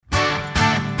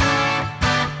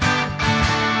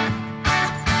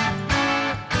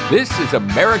This is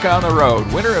America on the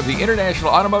Road, winner of the International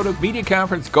Automotive Media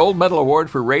Conference Gold Medal Award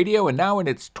for Radio, and now in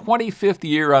its 25th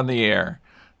year on the air.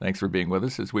 Thanks for being with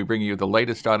us as we bring you the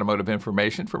latest automotive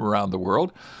information from around the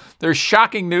world. There's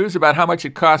shocking news about how much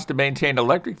it costs to maintain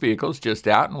electric vehicles just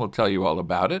out, and we'll tell you all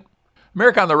about it.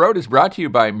 America on the Road is brought to you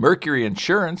by Mercury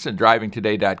Insurance and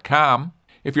DrivingToday.com.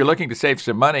 If you're looking to save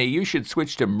some money, you should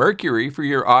switch to Mercury for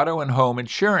your auto and home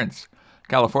insurance.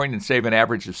 Californians save an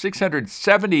average of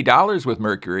 $670 with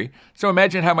Mercury, so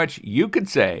imagine how much you could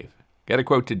save. Get a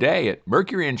quote today at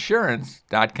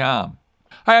mercuryinsurance.com.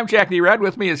 Hi, I'm Jack Nerad.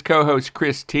 With me is co-host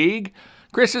Chris Teague.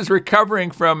 Chris is recovering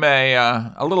from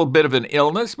a little bit of an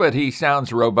illness, but he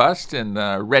sounds robust and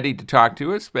ready to talk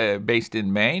to us, based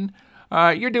in Maine.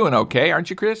 You're doing okay, aren't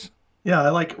you, Chris? Yeah, I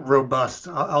like robust.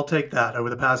 I'll take that. Over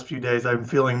the past few days, I'm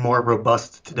feeling more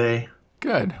robust today.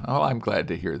 Good. Oh, I'm glad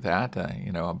to hear that.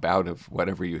 A bout of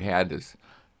whatever you had is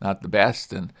not the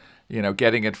best. And,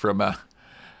 getting it from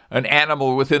an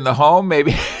animal within the home,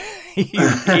 maybe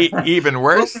even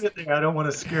worse. I don't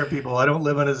want to scare people. I don't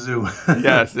live in a zoo.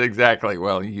 Yes, exactly.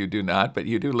 Well, you do not, but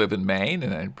you do live in Maine,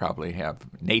 and I probably have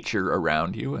nature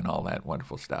around you and all that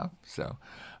wonderful stuff. So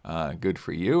good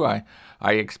for you. I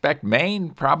expect Maine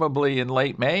probably in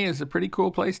late May is a pretty cool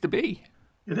place to be.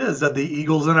 It is. The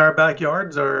eagles in our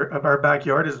backyard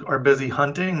are busy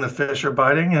hunting. The fish are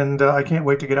biting, and I can't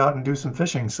wait to get out and do some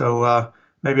fishing. So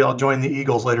maybe I'll join the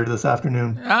eagles later this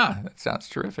afternoon. That sounds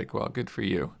terrific. Well, good for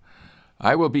you.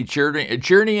 I will be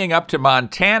journeying up to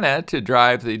Montana to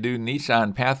drive the new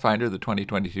Nissan Pathfinder, the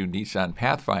 2022 Nissan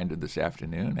Pathfinder this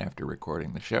afternoon after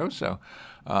recording the show. So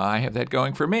I have that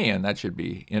going for me, and that should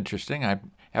be interesting. I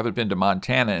haven't been to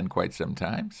Montana in quite some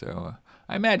time, so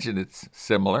I imagine it's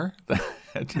similar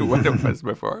to what it was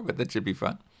before, but that should be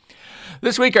fun.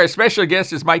 This week, our special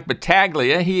guest is Mike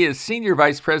Battaglia. He is Senior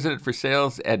Vice President for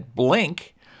Sales at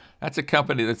Blink. That's a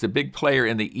company that's a big player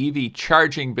in the EV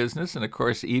charging business and, of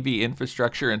course, EV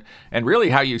infrastructure. And really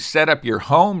how you set up your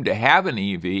home to have an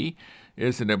EV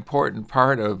is an important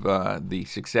part of the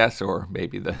success, or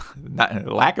maybe the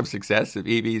lack of success, of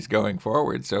EVs going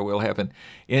forward. So we'll have an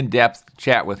in-depth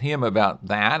chat with him about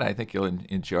that. I think you'll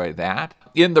enjoy that.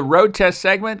 In the road test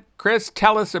segment, Chris,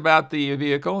 tell us about the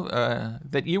vehicle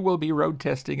that you will be road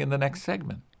testing in the next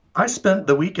segment. I spent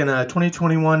the week in a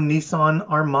 2021 Nissan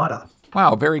Armada.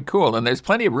 Wow, very cool. And there's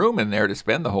plenty of room in there to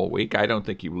spend the whole week. I don't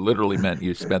think you literally meant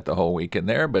you spent the whole week in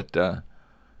there, but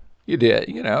you did.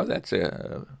 That's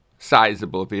a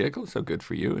sizable vehicle, so good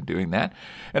for you in doing that.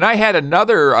 And I had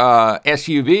another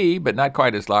SUV, but not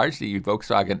quite as large, the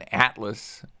Volkswagen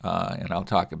Atlas, and I'll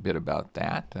talk a bit about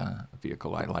that, a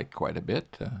vehicle I like quite a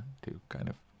bit to kind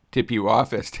of tip you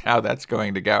off as to how that's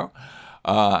going to go.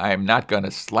 I'm not going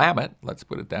to slam it, let's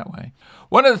put it that way.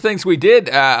 One of the things we did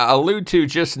allude to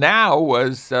just now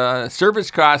was service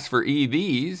costs for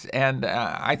EVs, and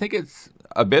I think it's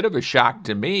a bit of a shock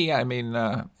to me. I mean,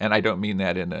 and I don't mean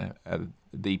that in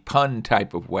the pun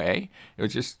type of way. It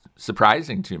was just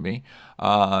surprising to me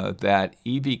that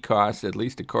EV costs, at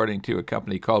least according to a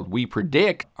company called We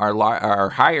Predict, are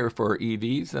higher for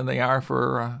EVs than they are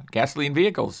for gasoline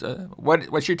vehicles.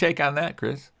 What's your take on that,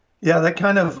 Chris? Yeah, that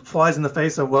kind of flies in the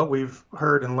face of what we've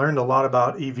heard and learned a lot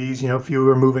about EVs,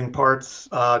 fewer moving parts,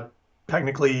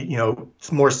 technically,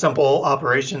 it's more simple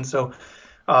operation. So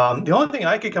the only thing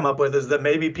I could come up with is that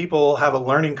maybe people have a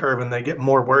learning curve and they get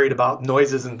more worried about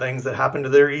noises and things that happen to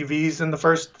their EVs in the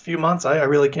first few months. I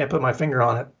really can't put my finger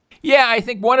on it. Yeah, I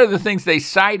think one of the things they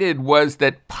cited was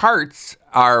that parts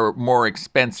are more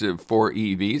expensive for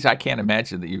EVs. I can't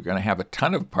imagine that you're going to have a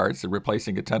ton of parts,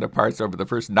 replacing a ton of parts over the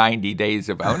first 90 days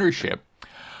of ownership.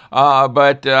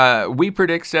 But We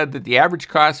Predict said that the average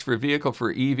cost for a vehicle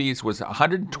for EVs was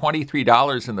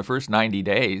 $123 in the first 90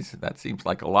 days. That seems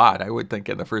like a lot. I would think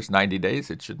in the first 90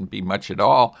 days it shouldn't be much at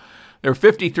all. There are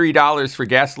 $53 for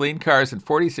gasoline cars and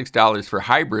 $46 for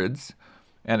hybrids.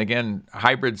 And again,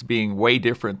 hybrids being way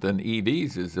different than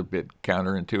EVs is a bit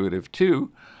counterintuitive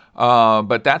too.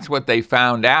 But that's what they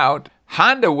found out.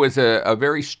 Honda was a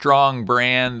very strong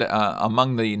brand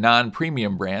among the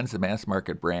non-premium brands, the mass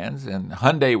market brands, and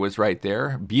Hyundai was right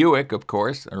there. Buick, of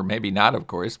course, or maybe not, of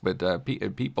course, but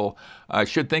people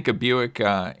should think of Buick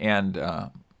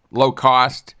and low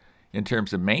cost in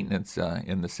terms of maintenance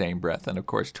in the same breath. And of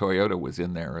course, Toyota was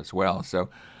in there as well. So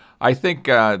I think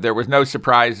there was no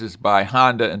surprises by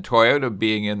Honda and Toyota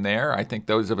being in there. I think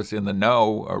those of us in the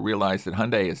know realize that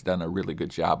Hyundai has done a really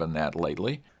good job on that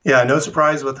lately. Yeah, no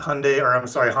surprise with Honda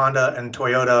and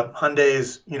Toyota. Hyundai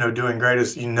is, doing great,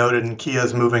 as you noted, and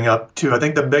Kia's moving up too. I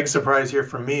think the big surprise here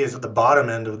for me is at the bottom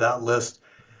end of that list,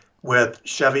 with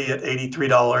Chevy at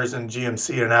 $83 and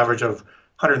GMC at an average of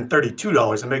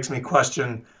 $132. It makes me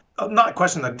question, not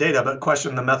question the data, but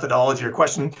question the methodology, or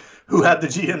question who had the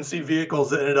GMC vehicles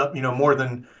that ended up, more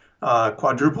than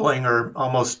quadrupling or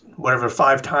almost whatever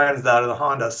 5 times that of the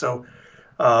Honda. So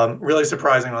really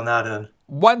surprising on that end.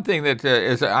 One thing that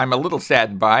is I'm a little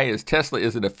saddened by is Tesla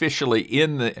isn't officially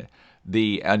in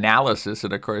the analysis,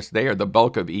 and of course they are the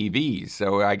bulk of EVs.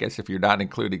 So I guess if you're not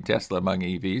including Tesla among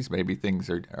EVs, maybe things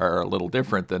are a little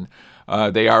different than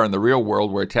they are in the real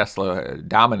world, where Tesla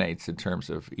dominates in terms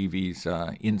of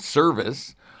EVs in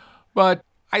service. But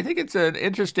I think it's an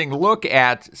interesting look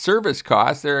at service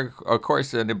costs. They're, of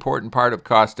course, an important part of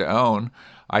cost to own.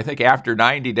 I think after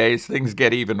 90 days, things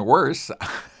get even worse.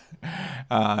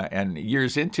 And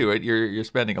years into it, you're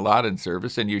spending a lot in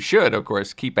service, and you should, of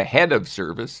course, keep ahead of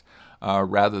service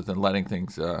rather than letting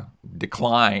things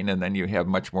decline, and then you have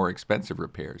much more expensive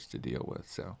repairs to deal with.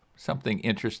 So something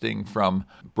interesting from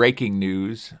breaking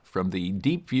news from the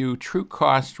DeepView True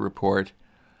Cost Report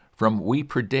from We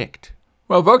Predict.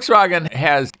 Well, Volkswagen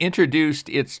has introduced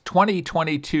its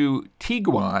 2022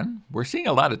 Tiguan. We're seeing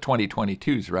a lot of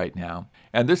 2022s right now.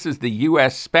 And this is the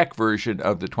U.S. spec version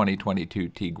of the 2022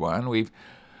 Tiguan.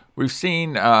 We've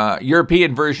seen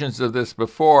European versions of this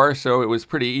before, so it was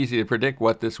pretty easy to predict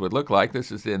what this would look like.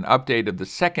 This is an update of the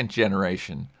second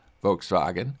generation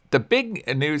Volkswagen. The big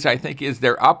news, I think, is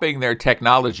they're upping their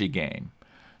technology game.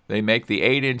 They make the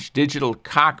 8-inch digital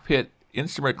cockpit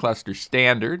instrument cluster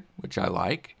standard, which I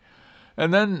like.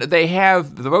 And then they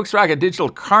have the Volkswagen Digital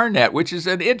CarNet, which is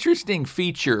an interesting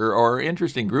feature or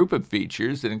interesting group of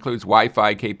features that includes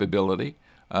Wi-Fi capability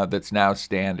that's now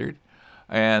standard,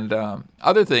 and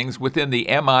other things within the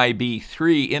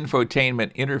MIB3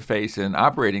 infotainment interface and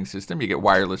operating system. You get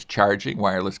wireless charging,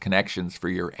 wireless connections for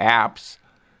your apps,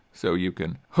 so you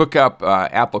can hook up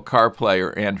Apple CarPlay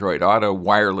or Android Auto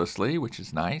wirelessly, which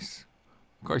is nice.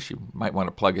 Of course, you might want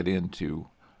to plug it into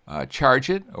charge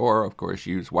it, or of course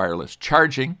use wireless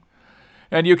charging.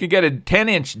 And you can get a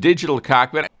 10-inch digital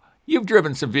cockpit. You've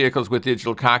driven some vehicles with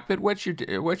digital cockpit. What's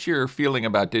your feeling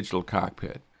about digital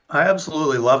cockpit? I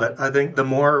absolutely love it. I think the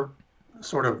more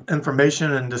sort of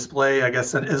information and display, I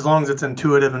guess, and as long as it's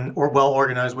intuitive and or well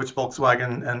organized, which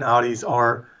Volkswagen and Audis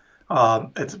are,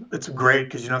 it's great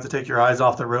because you don't have to take your eyes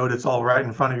off the road. It's all right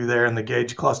in front of you there in the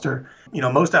gauge cluster.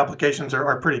 Most applications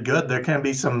are pretty good. There can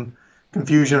be some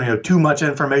confusion, too much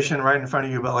information right in front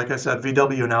of you. But like I said,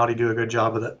 VW and Audi do a good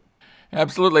job with it.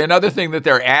 Absolutely. Another thing that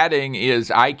they're adding is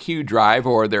IQ Drive,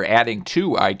 or they're adding to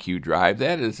IQ Drive.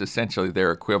 That is essentially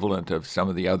their equivalent of some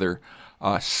of the other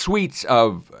suites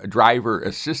of driver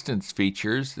assistance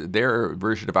features. Their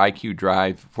version of IQ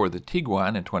Drive for the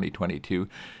Tiguan in 2022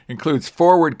 includes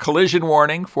forward collision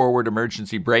warning, forward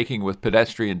emergency braking with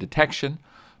pedestrian detection,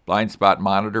 blind spot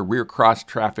monitor, rear cross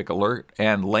traffic alert,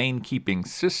 and lane keeping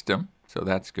system. So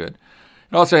that's good.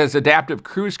 It also has adaptive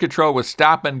cruise control with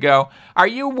stop and go. Are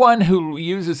you one who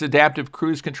uses adaptive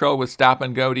cruise control with stop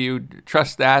and go? Do you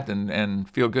trust that and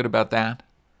feel good about that?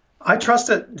 I trust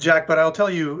it, Jack, but I'll tell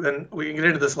you, and we can get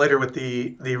into this later with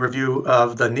the review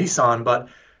of the Nissan, but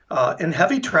in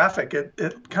heavy traffic,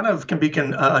 it kind of can be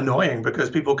annoying because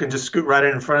people can just scoot right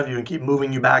in front of you and keep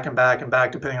moving you back and back and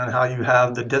back, depending on how you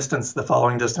have the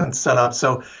following distance set up.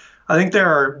 So I think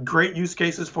there are great use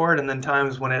cases for it, and then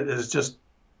times when it is just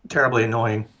terribly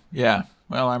annoying. Yeah,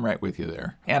 well, I'm right with you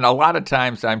there. And a lot of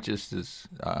times I'm just as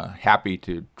happy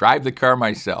to drive the car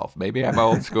myself. Maybe I'm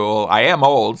old school. I am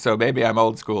old, so maybe I'm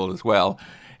old school as well,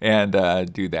 and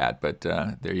do that. But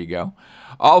there you go.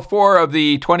 All 4 of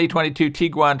the 2022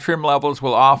 Tiguan trim levels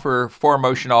will offer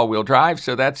 4Motion all-wheel drive,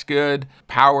 so that's good.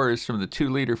 Power is from the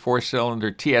 2-liter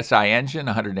 4-cylinder TSI engine,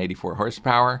 184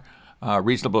 horsepower.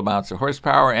 Reasonable amounts of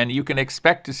horsepower, and you can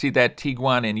expect to see that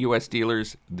Tiguan in U.S.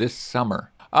 dealers this summer.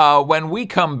 When we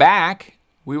come back,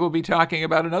 we will be talking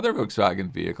about another Volkswagen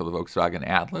vehicle, the Volkswagen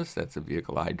Atlas. That's a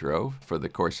vehicle I drove for the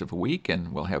course of a week,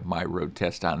 and we'll have my road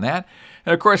test on that.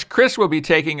 And of course, Chris will be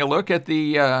taking a look at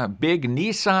the big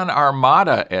Nissan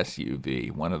Armada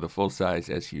SUV, one of the full-size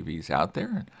SUVs out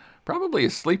there. Probably a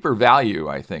sleeper value,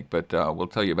 I think, but we'll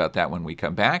tell you about that when we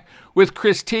come back. With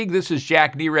Chris Teague, this is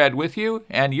Jack Nerad with you,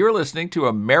 and you're listening to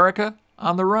America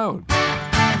on the Road.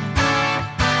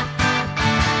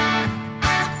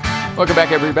 Welcome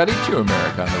back, everybody, to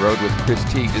America on the Road with Chris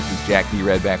Teague. This is Jack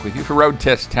Nerad back with you for Road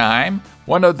Test Time.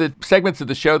 One of the segments of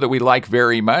the show that we like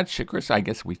very much. Of course, I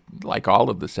guess we like all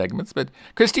of the segments, but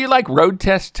Chris, do you like Road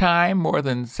Test Time more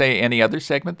than, say, any other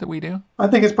segment that we do? I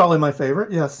think it's probably my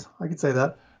favorite. Yes, I could say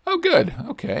that. Oh, good.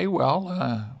 Okay.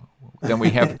 Well, then we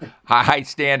have a high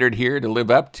standard here to live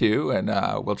up to, and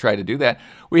we'll try to do that.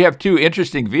 We have two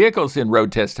interesting vehicles in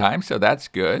Road Test Time, so that's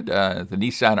good. The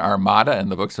Nissan Armada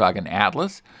and the Volkswagen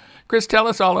Atlas. Chris, tell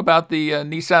us all about the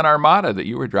Nissan Armada that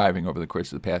you were driving over the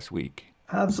course of the past week.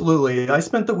 Absolutely. I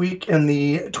spent the week in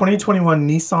the 2021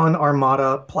 Nissan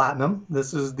Armada Platinum.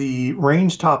 This is the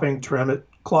range-topping trim. It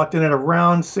clocked in at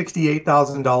around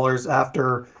 $68,000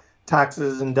 after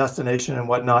taxes and destination and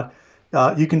whatnot.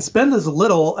 You can spend as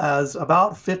little as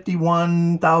about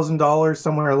 $51,000,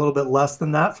 somewhere a little bit less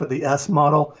than that for the S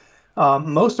model.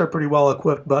 Most are pretty well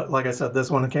equipped, but like I said,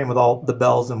 this one came with all the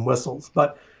bells and whistles.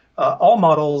 But all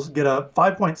models get a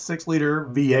 5.6 liter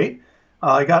V8.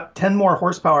 I got 10 more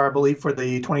horsepower, I believe, for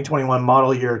the 2021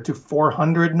 model year to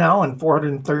 400 now and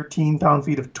 413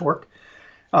 pound-feet of torque.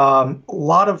 A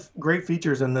lot of great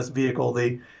features in this vehicle.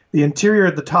 The interior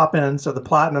at the top end, so the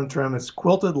Platinum trim, is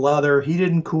quilted leather,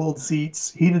 heated and cooled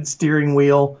seats, heated steering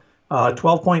wheel,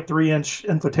 12.3-inch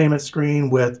infotainment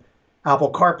screen with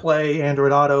Apple CarPlay,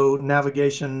 Android Auto,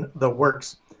 navigation, the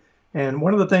works. And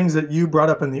one of the things that you brought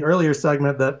up in the earlier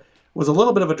segment that was a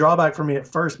little bit of a drawback for me at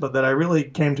first, but that I really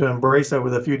came to embrace over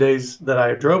the few days that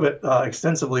I drove it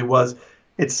extensively was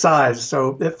its size.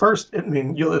 So at first, it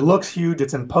looks huge,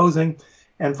 it's imposing,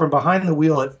 and from behind the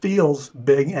wheel, it feels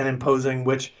big and imposing,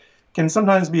 which can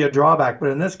sometimes be a drawback.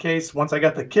 But in this case, once I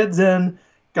got the kids in,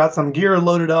 got some gear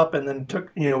loaded up, and then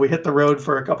we hit the road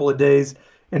for a couple of days,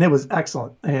 and it was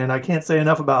excellent. And I can't say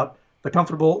enough about the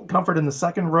comfort in the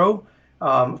second row.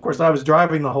 Of course, I was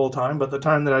driving the whole time, but the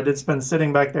time that I did spend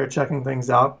sitting back there checking things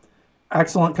out,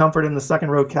 excellent comfort in the second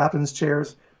row captain's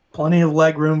chairs, plenty of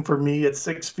leg room for me at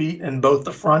 6 feet in both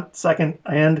the front, second,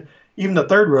 and even the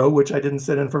third row, which I didn't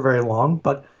sit in for very long,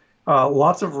 but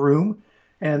lots of room.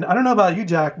 And I don't know about you,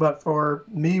 Jack, but for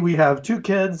me, we have 2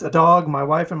 kids, a dog, my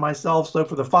wife, and myself. So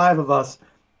for the 5 of us,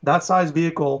 that size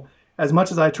vehicle, as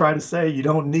much as I try to say you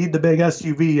don't need the big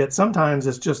SUV, sometimes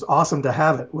it's just awesome to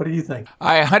have it. What do you think?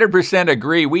 I 100%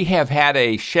 agree. We have had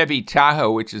a Chevy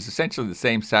Tahoe, which is essentially the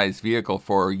same size vehicle,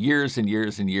 for years and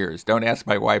years and years. Don't ask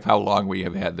my wife how long we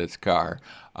have had this car,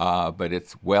 but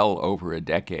it's well over a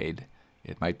decade.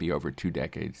 It might be over 2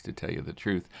 decades, to tell you the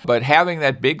truth. But having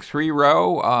that big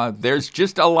 3-row, there's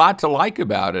just a lot to like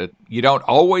about it. You don't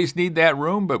always need that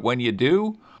room, but when you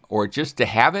do, or just to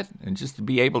have it and just to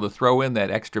be able to throw in that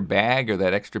extra bag or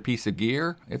that extra piece of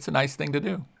gear, it's a nice thing to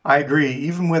do. I agree.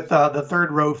 Even with the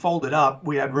third row folded up,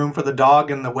 we had room for the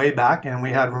dog in the way back, and we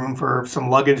had room for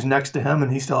some luggage next to him,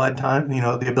 and he still had time,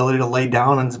 the ability to lay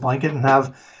down on his blanket and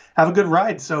have a good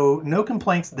ride. So no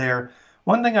complaints there.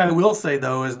 One thing I will say,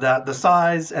 though, is that the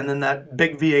size and then that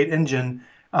big V8 engine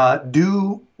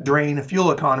do drain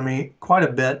fuel economy quite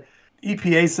a bit.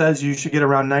 EPA says you should get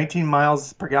around 19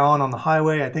 miles per gallon on the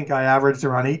highway. I think I averaged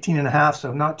around 18 and a half,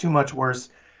 so not too much worse.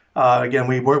 Again,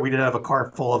 we did have a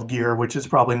car full of gear, which is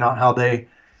probably not how they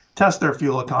test their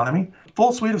fuel economy.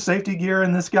 Full suite of safety gear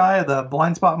in this guy. The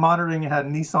blind spot monitoring had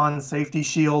Nissan Safety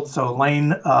Shield, so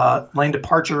lane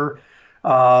departure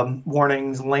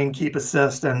warnings, lane keep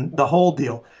assist, and the whole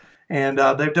deal. And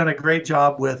they've done a great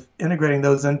job with integrating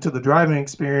those into the driving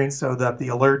experience so that the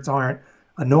alerts aren't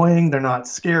annoying, they're not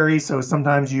scary. So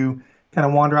sometimes you kind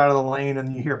of wander out of the lane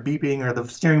and you hear beeping or the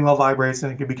steering wheel vibrates,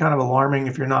 and it can be kind of alarming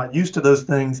if you're not used to those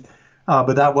things.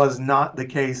 But that was not the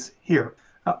case here.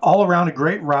 All around a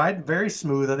great ride, very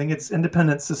smooth. I think it's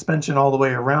independent suspension all the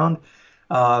way around.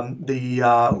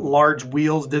 The large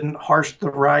wheels didn't harsh the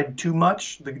ride too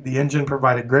much. The engine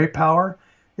provided great power.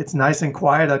 It's nice and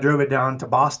quiet. I drove it down to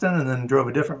Boston and then drove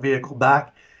a different vehicle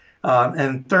back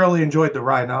and thoroughly enjoyed the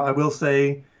ride. Now, I will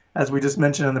say, as we just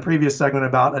mentioned in the previous segment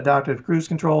about adaptive cruise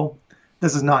control,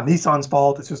 this is not Nissan's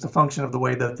fault. It's just a function of the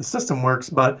way that the system works.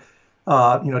 But,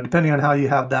 depending on how you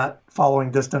have that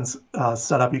following distance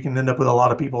set up, you can end up with a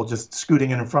lot of people just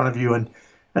scooting in front of you. And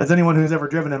as anyone who's ever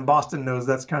driven in Boston knows,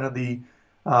 that's kind of the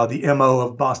MO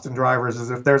of Boston drivers, is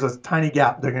if there's a tiny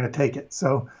gap, they're going to take it.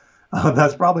 So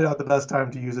that's probably not the best time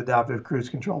to use adaptive cruise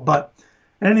control. But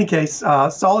in any case,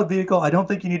 solid vehicle. I don't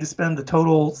think you need to spend the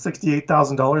total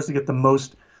 $68,000 to get the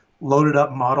most loaded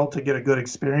up model to get a good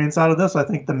experience out of this. I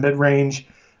think the mid-range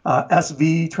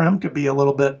SV trim could be a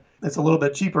little bit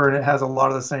cheaper, and it has a lot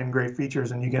of the same great features,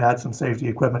 and you can add some safety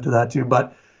equipment to that too.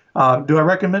 But do I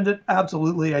recommend it?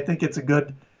 Absolutely. I think it's a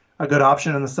good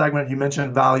option in the segment. You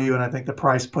mentioned value, and I think the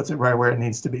price puts it right where it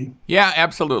needs to be. Yeah,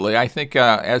 absolutely. I think,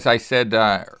 as I said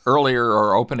earlier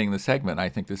or opening the segment, I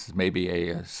think this is maybe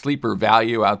a sleeper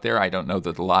value out there. I don't know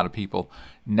that a lot of people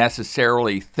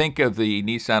necessarily think of the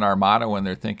Nissan Armada when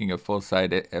they're thinking of full-size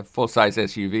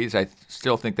SUVs. I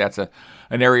still think that's an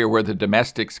area where the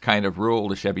domestics kind of rule,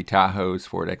 the Chevy Tahoes,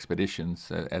 Ford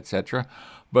Expeditions, etc.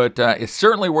 But it's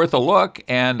certainly worth a look,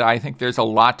 and I think there's a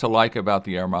lot to like about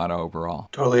the Armada overall.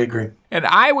 Totally agree. And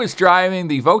I was driving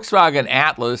the Volkswagen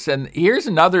Atlas, and here's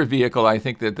another vehicle I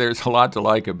think that there's a lot to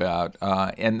like about.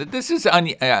 And this is an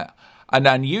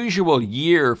unusual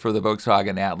year for the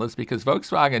Volkswagen Atlas because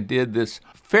Volkswagen did this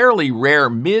fairly rare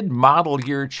mid-model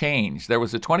year change. There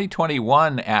was a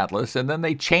 2021 Atlas, and then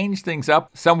they changed things up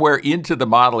somewhere into the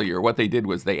model year. What they did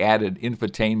was they added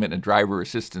infotainment and driver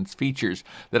assistance features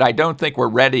that I don't think were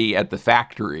ready at the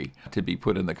factory to be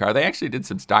put in the car. They actually did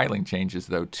some styling changes,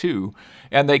 though, too,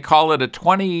 and they call it a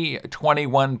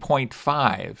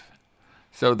 2021.5.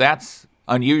 So that's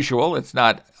unusual. It's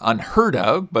not unheard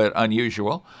of, but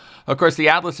unusual. Of course, the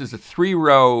Atlas is a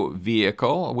 3-row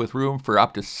vehicle with room for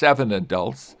up to 7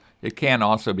 adults. It can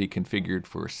also be configured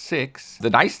for 6.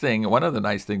 One of the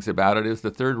nice things about it is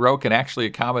the third row can actually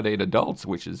accommodate adults,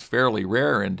 which is fairly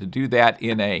rare. And to do that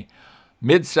in a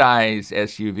mid-size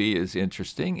SUV is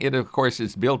interesting. It, of course,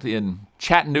 is built in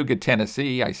Chattanooga,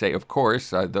 Tennessee. I say, of course.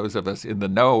 Those of us in the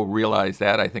know realize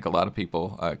that. I think a lot of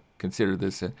people consider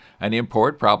this an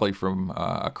import, probably from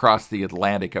across the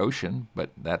Atlantic Ocean, but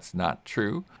that's not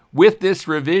true. With this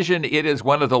revision, it is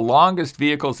one of the longest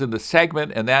vehicles in the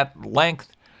segment, and that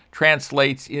length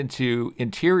translates into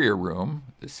interior room.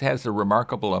 This has a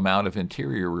remarkable amount of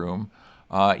interior room,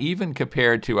 even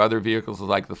compared to other vehicles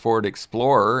like the Ford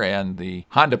Explorer and the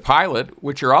Honda Pilot,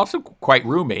 which are also quite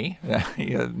roomy,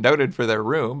 noted for their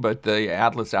room, but the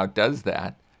Atlas outdoes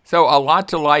that. So a lot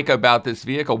to like about this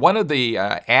vehicle. One of the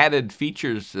added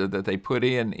features that they put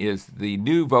in is the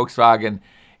new Volkswagen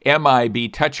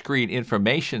MIB touchscreen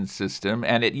information system,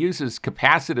 and it uses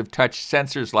capacitive touch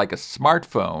sensors like a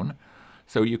smartphone,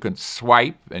 so you can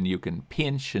swipe and you can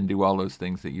pinch and do all those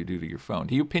things that you do to your phone.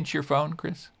 Do you pinch your phone,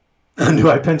 Chris?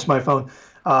 Do I pinch my phone?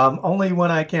 Only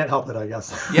when I can't help it, I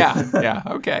guess. Yeah.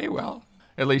 Okay, well,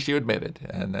 at least you admit it,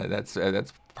 and that's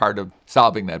part of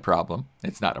solving that problem.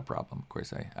 It's not a problem, of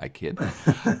course, I kid.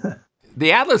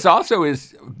 The Atlas also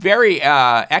is very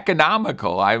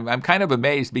economical. I'm kind of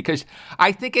amazed because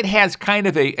I think it has kind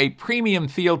of a premium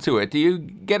feel to it. Do you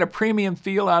get a premium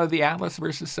feel out of the Atlas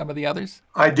versus some of the others?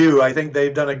 I do. I think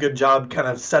they've done a good job kind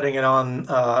of setting it on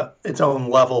its own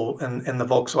level in the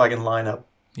Volkswagen lineup.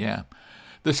 Yeah.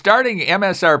 The starting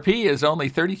MSRP is only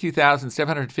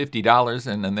 $32,750,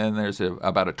 and then there's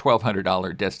about a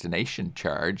 $1,200 destination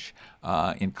charge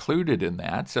included in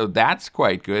that. So that's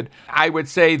quite good. I would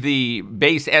say the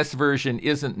base S version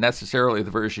isn't necessarily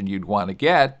the version you'd want to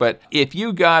get, but if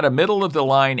you got a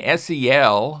middle-of-the-line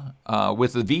SEL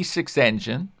with a V6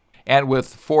 engine, and with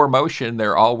 4Motion,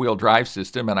 their all-wheel drive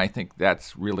system, and I think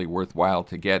that's really worthwhile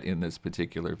to get in this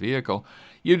particular vehicle,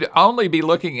 you'd only be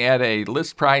looking at a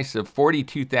list price of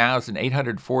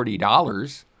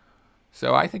 $42,840.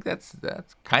 So I think that's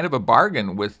kind of a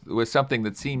bargain with something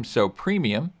that seems so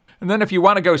premium. And then if you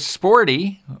want to go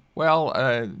sporty,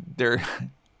 well,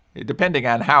 depending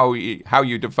on how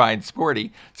you define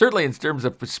sporty, certainly in terms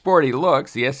of sporty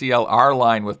looks, the SEL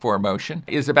R-Line with 4Motion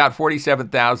is about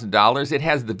 $47,000. It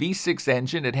has the V6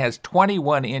 engine. It has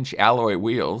 21-inch alloy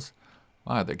wheels.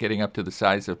 Wow, they're getting up to the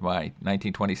size of my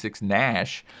 1926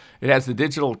 Nash. It has the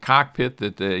digital cockpit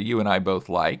that you and I both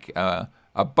like.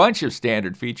 A bunch of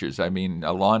standard features. I mean,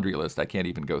 a laundry list. I can't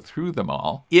even go through them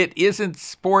all. It isn't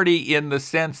sporty in the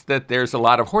sense that there's a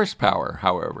lot of horsepower,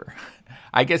 however.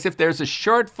 I guess if there's a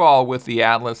shortfall with the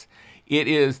Atlas, it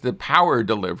is the power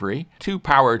delivery. 2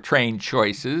 powertrain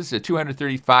choices, a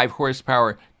 235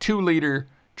 horsepower 2-liter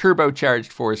turbocharged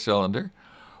 4-cylinder,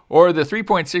 or the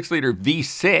 3.6-liter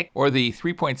V6, or the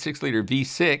 3.6-liter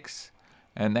V6,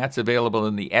 and that's available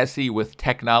in the SE with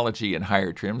technology and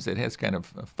higher trims. It has kind of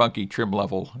funky trim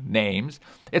level names.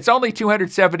 It's only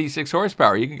 276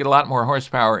 horsepower. You can get a lot more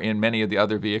horsepower in many of the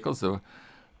other vehicles,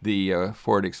 the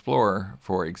Ford Explorer,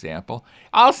 for example.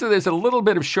 Also, there's a little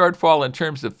bit of shortfall in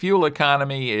terms of fuel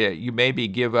economy. You maybe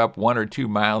give up 1 or 2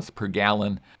 miles per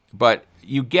gallon, but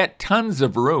you get tons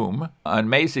of room, an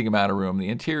amazing amount of room. The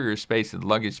interior space and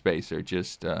luggage space are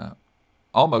just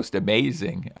almost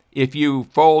amazing. If you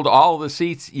fold all the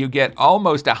seats, you get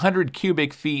almost 100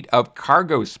 cubic feet of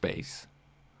cargo space.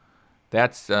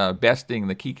 That's besting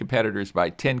the key competitors by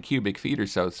 10 cubic feet or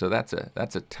so that's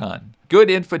a ton. Good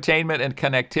infotainment and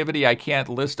connectivity. I can't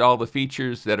list all the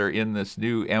features that are in this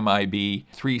new MIB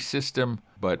 3 system,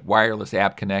 but wireless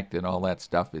app connect and all that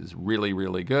stuff is really,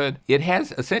 really good. It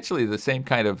has essentially the same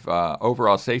kind of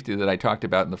overall safety that I talked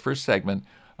about in the first segment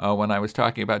when I was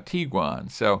talking about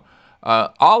Tiguan. So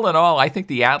All in all, I think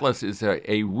the Atlas is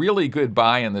a really good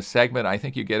buy in the segment. I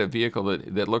think you get a vehicle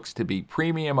that looks to be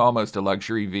premium, almost a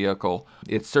luxury vehicle.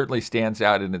 It certainly stands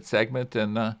out in its segment,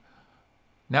 and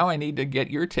now I need to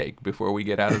get your take before we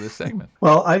get out of this segment.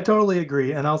 Well, I totally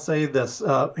agree. And I'll say this,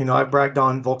 I've bragged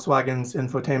on Volkswagen's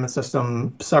infotainment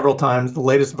system several times. The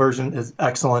latest version is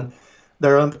excellent.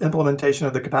 Their implementation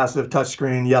of the capacitive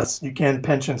touchscreen, yes, you can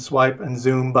pinch and swipe and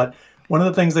zoom, but one of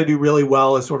the things they do really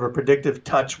well is sort of a predictive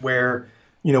touch where,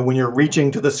 when you're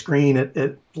reaching to the screen,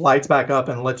 it lights back up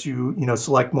and lets you,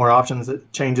 select more options.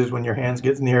 It changes when your hands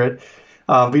get near it.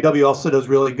 VW also does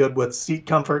really good with seat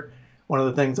comfort. One of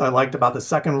the things I liked about the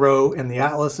second row in the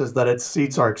Atlas is that its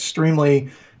seats are extremely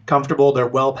comfortable. They're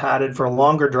well padded for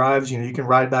longer drives. You can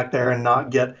ride back there and not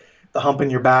get the hump in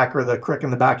your back or the crick in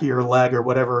the back of your leg or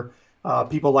whatever.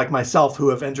 People like myself who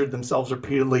have injured themselves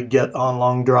repeatedly get on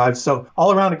long drives. So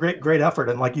all around a great effort.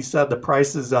 And like you said, the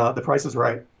price is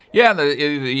right. Yeah,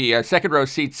 the second row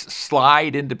seats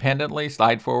slide independently,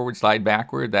 slide forward, slide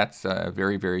backward. That's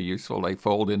very, very useful. They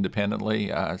fold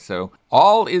independently. So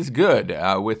all is good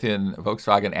within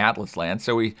Volkswagen Atlas land.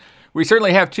 So we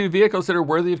certainly have two vehicles that are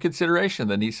worthy of consideration,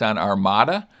 the Nissan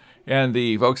Armada and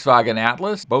the Volkswagen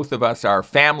Atlas. Both of us are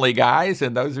family guys,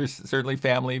 and those are certainly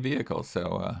family vehicles.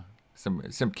 So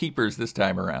some keepers this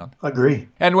time around. Agree.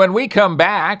 And when we come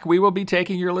back, we will be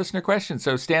taking your listener questions,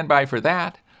 so stand by for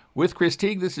that. With Chris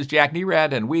Teague, this is Jack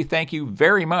Nerad, and we thank you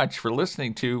very much for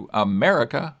listening to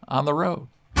America on the Road.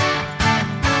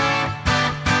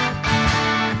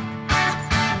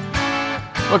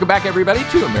 Welcome back, everybody,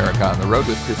 to America on the Road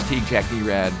with Chris Teague, Jack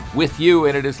Nerad with you,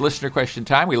 and it is listener question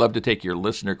time. We love to take your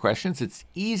listener questions. It's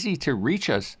easy to reach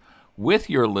us with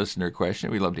your listener question.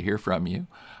 We love to hear from you.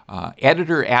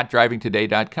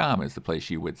 Editor@drivingtoday.com is the place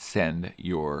you would send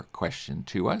your question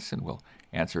to us, and we'll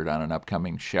answer it on an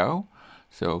upcoming show.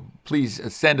 So please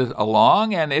send it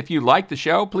along, and if you like the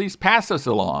show, please pass us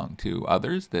along to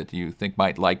others that you think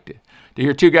might like to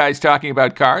hear two guys talking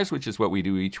about cars, which is what we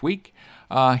do each week.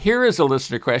 Here is a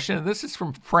listener question, and this is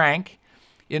from Frank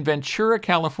in Ventura,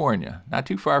 California, not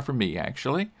too far from me,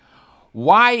 actually.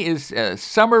 Why is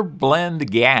summer blend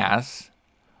gas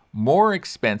more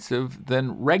expensive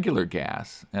than regular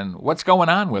gas? And what's going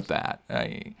on with that?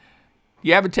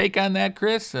 You have a take on that,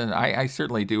 Chris? And I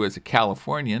certainly do as a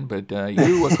Californian, but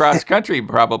you across country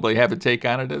probably have a take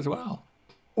on it as well.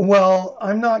 Well,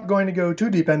 I'm not going to go too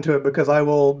deep into it because I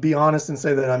will be honest and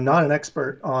say that I'm not an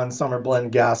expert on summer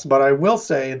blend gas, but I will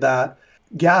say that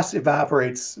gas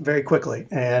evaporates very quickly,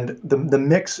 and the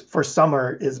mix for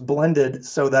summer is blended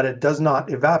so that it does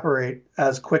not evaporate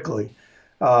as quickly,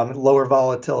 lower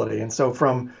volatility. And so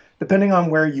depending on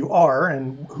where you are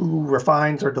and who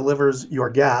refines or delivers your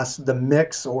gas, the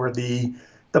mix or the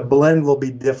blend will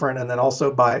be different, and then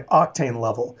also by octane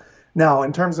level. Now,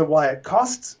 in terms of why it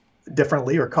costs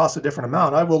differently or costs a different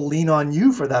amount, I will lean on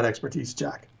you for that expertise,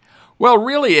 Jack. Well,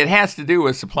 really, it has to do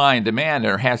with supply and demand,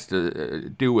 or has to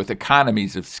do with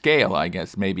economies of scale, I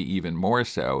guess, maybe even more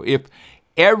so. If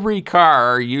every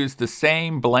car used the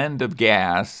same blend of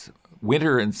gas,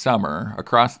 winter and summer,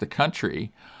 across the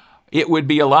country, it would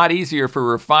be a lot easier for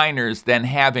refiners than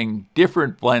having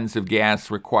different blends of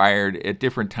gas required at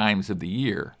different times of the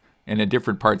year and in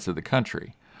different parts of the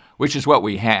country, which is what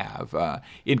we have.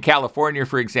 In California,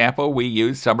 for example, we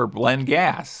use summer blend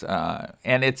gas,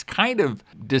 and it's kind of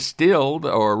distilled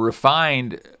or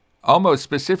refined almost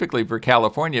specifically for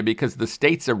California because the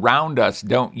states around us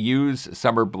don't use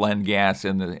summer blend gas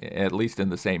at least in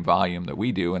the same volume that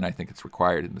we do, and I think it's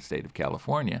required in the state of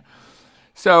California.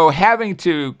 So having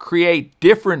to create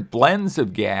different blends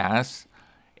of gas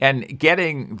and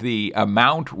getting the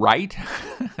amount right,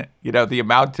 the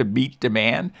amount to meet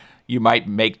demand, you might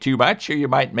make too much or you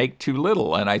might make too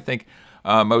little. And I think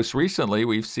most recently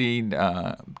we've seen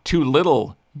too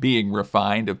little being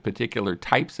refined of particular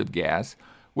types of gas,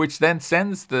 which then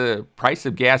sends the price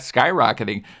of gas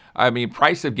skyrocketing. I mean,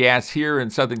 price of gas here in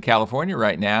Southern California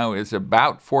right now is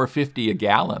about $4.50 a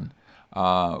gallon,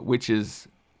 which is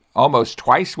almost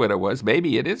twice what it was.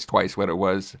 Maybe it is twice what it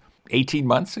was 18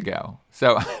 months ago.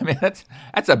 So, I mean, that's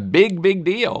a big, big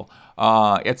deal.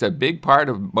 It's a big part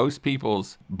of most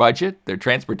people's budget, their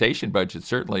transportation budget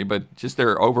certainly, but just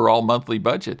their overall monthly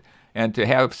budget. And to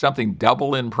have something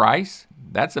double in price,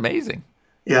 that's amazing.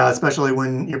 Yeah, especially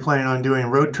when you're planning on doing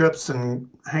road trips and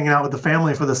hanging out with the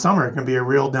family for the summer, it can be a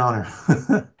real downer.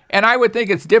 And I would think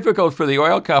it's difficult for the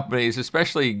oil companies,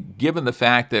 especially given the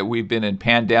fact that we've been in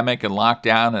pandemic and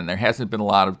lockdown and there hasn't been a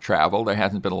lot of travel. There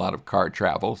hasn't been a lot of car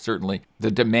travel. Certainly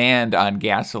the demand on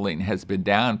gasoline has been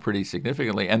down pretty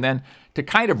significantly. And then to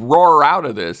kind of roar out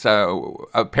of this,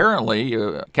 apparently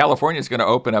California is going to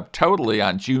open up totally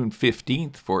on June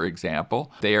 15th, for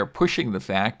example. They are pushing the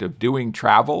fact of doing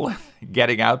travel,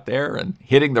 getting out there and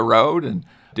hitting the road and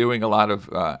doing a lot of,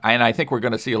 and I think we're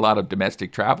going to see a lot of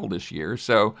domestic travel this year.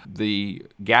 So the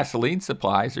gasoline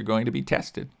supplies are going to be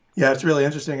tested. Yeah, it's really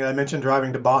interesting. I mentioned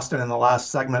driving to Boston in the last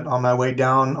segment. On my way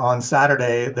down on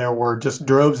Saturday, there were just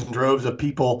droves and droves of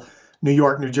people, New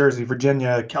York, New Jersey,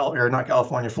 Virginia, or not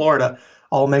California, Florida,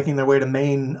 all making their way to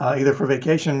Maine, either for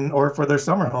vacation or for their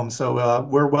summer home. So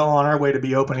we're well on our way to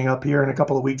be opening up here in a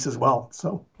couple of weeks as well.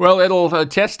 So, well, it'll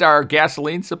test our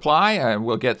gasoline supply, and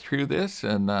we'll get through this.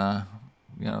 And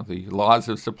the laws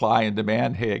of supply and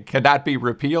demand cannot be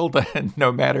repealed,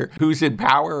 no matter who's in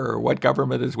power or what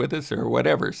government is with us or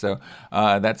whatever. So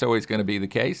that's always going to be the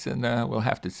case, and we'll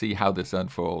have to see how this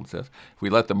unfolds. If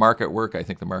we let the market work, I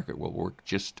think the market will work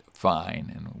just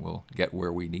fine, and we'll get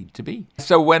where we need to be.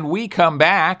 So when we come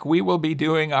back, we will be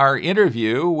doing our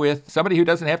interview with somebody who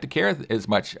doesn't have to care as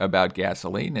much about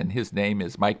gasoline, and his name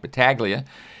is Mike Battaglia.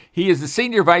 He is the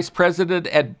senior vice president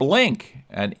at Blink,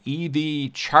 an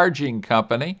EV charging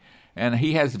company, and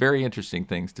he has very interesting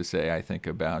things to say, I think,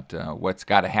 about what's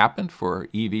got to happen for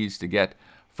EVs to get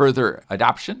further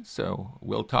adoption. So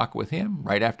we'll talk with him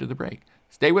right after the break.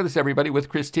 Stay with us, everybody. With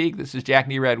Chris Teague, this is Jack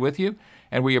Nerad with you,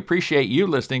 and we appreciate you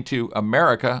listening to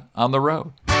America on the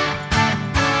Road.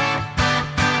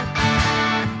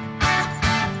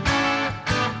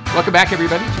 Welcome back,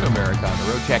 everybody, to America on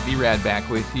the Road. Jack Nerad back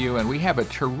with you, and we have a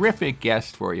terrific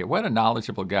guest for you. What a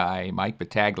knowledgeable guy Mike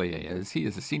Battaglia is. He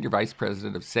is the Senior Vice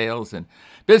President of Sales and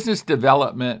Business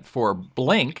Development for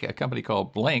Blink, a company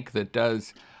called Blink that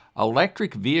does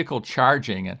electric vehicle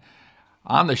charging. And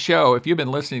on the show, if you've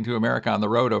been listening to America on the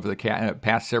Road over the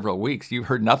past several weeks, you've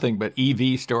heard nothing but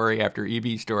EV story after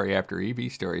EV story after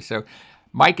EV story. So,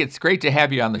 Mike, it's great to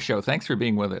have you on the show. Thanks for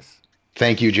being with us.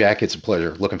 Thank you, Jack. It's a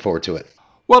pleasure. Looking forward to it.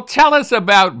 Well, tell us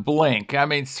about Blink. I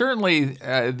mean, certainly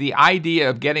the idea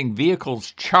of getting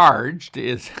vehicles charged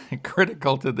is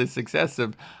critical to the success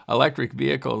of electric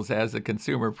vehicles as a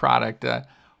consumer product.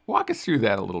 Walk us through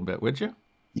that a little bit, would you?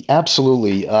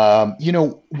 Absolutely.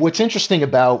 What's interesting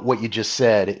about what you just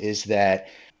said is that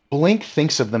Blink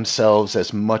thinks of themselves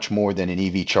as much more than an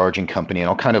EV charging company, and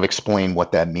I'll kind of explain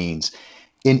what that means.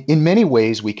 In many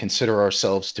ways, we consider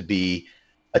ourselves to be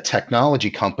a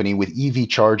technology company with EV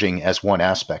charging as one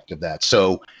aspect of that.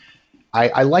 So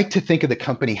I like to think of the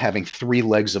company having three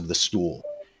legs of the stool.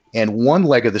 And one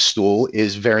leg of the stool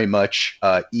is very much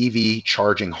EV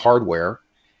charging hardware.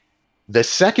 The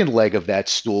second leg of that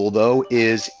stool, though,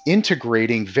 is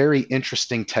integrating very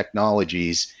interesting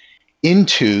technologies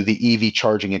into the EV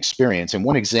charging experience. And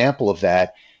one example of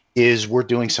that is we're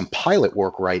doing some pilot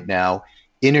work right now,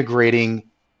 integrating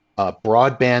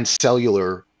broadband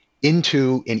cellular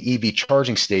into an EV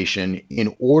charging station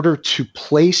in order to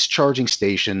place charging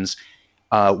stations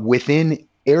within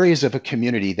areas of a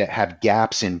community that have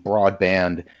gaps in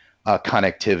broadband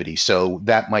connectivity. So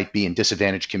that might be in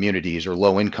disadvantaged communities or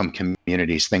low-income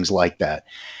communities, things like that.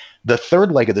 The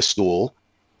third leg of the stool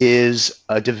is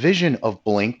a division of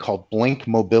Blink called Blink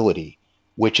Mobility,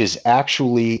 which is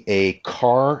actually a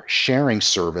car sharing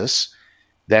service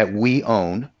that we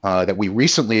own, that we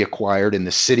recently acquired in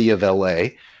the city of LA.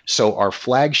 So our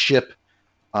flagship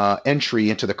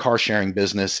entry into the car sharing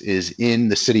business is in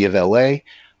the city of LA.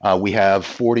 We have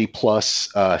 40 plus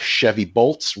Chevy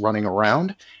Bolts running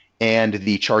around and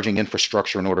the charging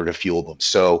infrastructure in order to fuel them.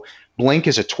 So Blink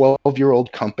is a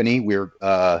 12-year-old company. We're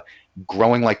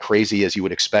growing like crazy, as you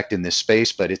would expect in this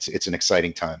space, but it's an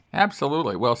exciting time.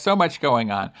 Absolutely. Well, so much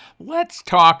going on. Let's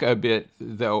talk a bit,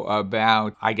 though,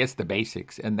 about, I guess, the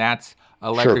basics, and that's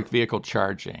electric vehicle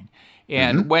charging.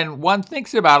 And when one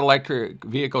thinks about electric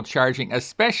vehicle charging,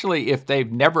 especially if they've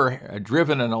never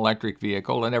driven an electric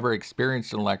vehicle and never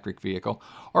experienced an electric vehicle,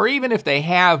 or even if they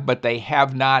have, but they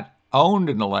have not owned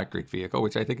an electric vehicle,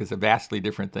 which I think is a vastly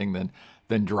different thing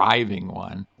than driving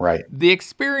one. Right. The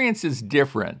experience is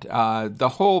different. The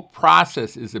whole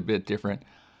process is a bit different.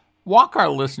 Walk our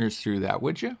listeners through that,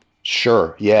 would you?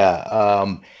 Sure. Yeah.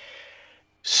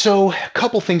 So a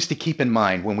couple things to keep in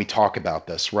mind when we talk about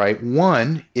this, right?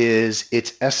 One is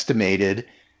it's estimated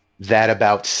that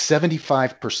about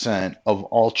 75% of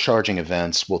all charging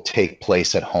events will take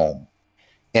place at home.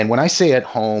 And when I say at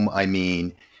home, I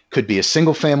mean could be a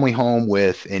single family home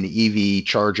with an EV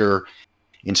charger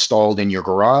installed in your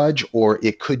garage, or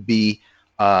it could be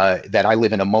that I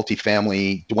live in a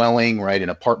multifamily dwelling, right, an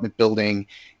apartment building,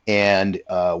 and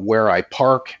where I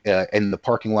park in the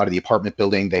parking lot of the apartment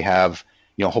building, they have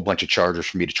a whole bunch of chargers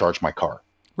for me to charge my car.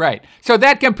 Right. So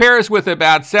that compares with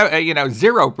about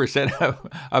 0%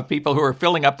 of people who are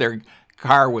filling up their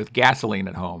car with gasoline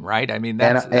at home, right? I mean,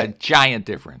 that's a giant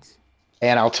difference.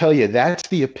 And I'll tell you, that's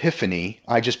the epiphany.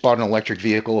 I just bought an electric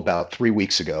vehicle about 3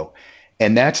 weeks ago.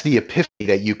 And that's the epiphany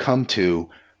that you come to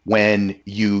when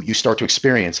you start to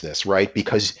experience this, right?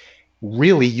 Because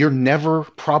really, you're never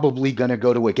probably going to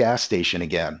go to a gas station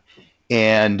again.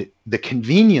 And the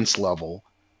convenience level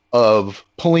of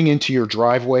pulling into your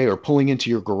driveway or pulling into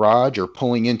your garage or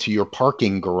pulling into your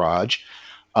parking garage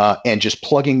and just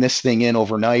plugging this thing in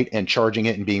overnight and charging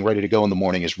it and being ready to go in the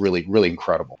morning is really, really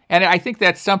incredible. And I think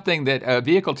that's something that a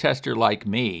vehicle tester like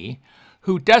me,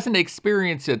 who doesn't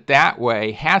experience it that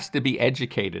way, has to be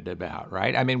educated about,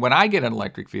 right? I mean, when I get an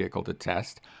electric vehicle to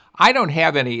test, I don't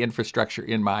have any infrastructure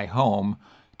in my home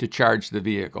to charge the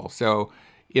vehicle. So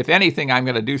if anything, I'm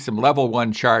going to do some level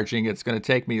 1 charging. It's going to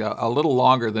take me a little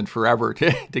longer than forever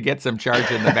to get some charge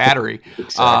in the battery,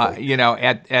 Exactly.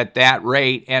 at that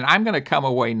rate. And I'm going to come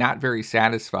away not very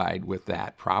satisfied with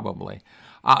that, probably.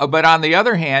 But on the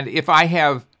other hand, if I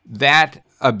have that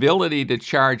ability to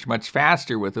charge much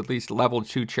faster with at least level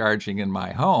 2 charging in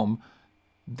my home,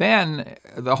 then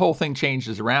the whole thing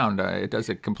changes around. It does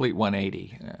a complete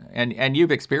 180. And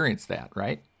you've experienced that,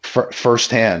 right?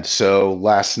 Firsthand. So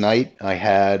last night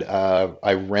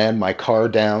I ran my car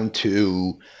down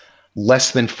to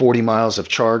less than 40 miles of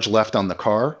charge left on the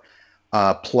car,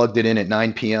 plugged it in at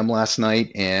 9 p.m. last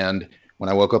night. And when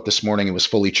I woke up this morning, it was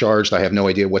fully charged. I have no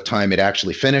idea what time it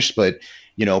actually finished, but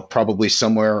probably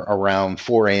somewhere around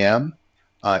 4 a.m.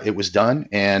 It was done,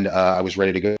 and I was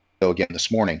ready to go again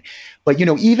this morning. But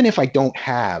even if I don't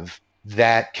have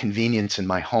that convenience in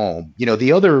my home,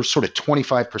 the other sort of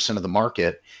 25% of the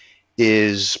market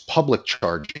is public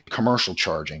charging, commercial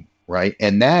charging, right?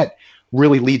 And that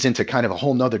really leads into kind of a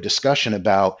whole nother discussion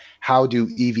about how do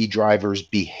EV drivers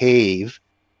behave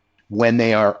when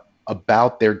they are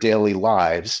about their daily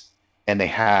lives and they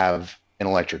have an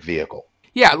electric vehicle.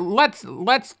 Yeah,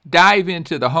 let's dive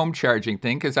into the home charging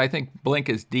thing, because I think Blink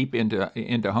is deep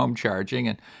into home charging,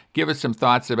 and give us some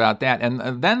thoughts about that.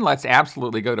 And then let's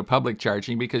absolutely go to public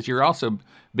charging, because you're also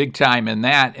big time in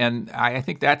that, and I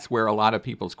think that's where a lot of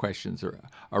people's questions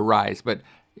arise. But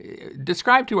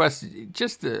describe to us,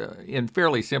 just in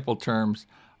fairly simple terms,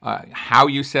 how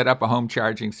you set up a home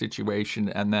charging situation,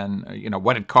 and then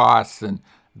what it costs, and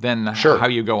then Sure. how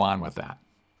you go on with that.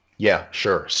 Yeah,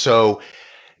 sure. So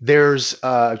there's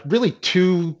really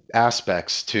two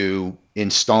aspects to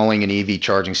installing an EV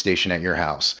charging station at your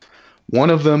house.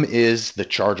 One of them is the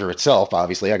charger itself.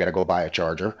 Obviously, I got to go buy a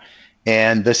charger.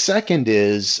 And the second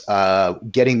is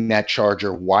getting that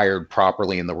charger wired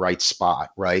properly in the right spot,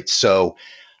 right? So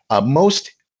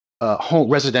most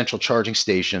home residential charging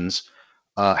stations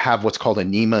have what's called a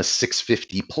NEMA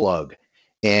 650 plug.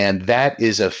 And that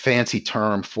is a fancy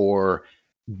term for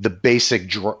the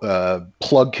basic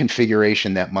plug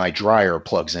configuration that my dryer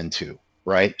plugs into,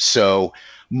 right? So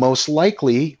most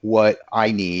likely what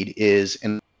I need is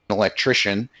an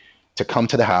electrician to come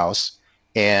to the house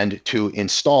and to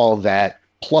install that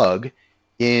plug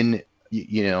in,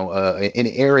 an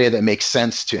area that makes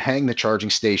sense to hang the charging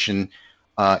station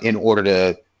in order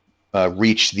to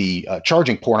reach the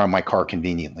charging port on my car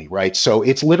conveniently, right? So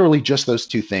it's literally just those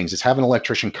two things. It's have an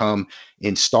electrician come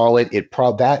install it.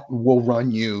 That will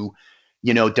run you,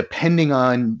 depending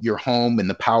on your home and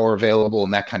the power available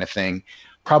and that kind of thing,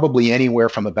 probably anywhere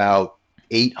from about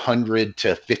 $800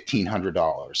 to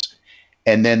 $1,500.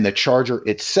 And then the charger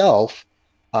itself,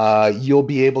 you'll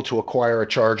be able to acquire a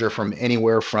charger from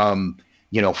anywhere from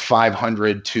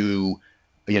 $500 to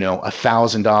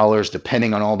 $1,000,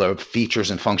 depending on all the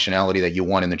features and functionality that you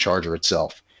want in the charger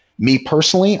itself. Me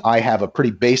personally, I have a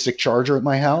pretty basic charger at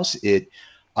my house.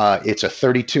 It's a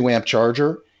 32 amp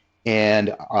charger,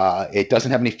 and it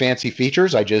doesn't have any fancy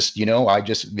features.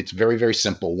 It's very, very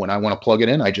simple. When I want to plug it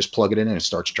in, I just plug it in and it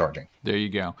starts charging. There you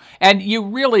go. And you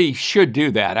really should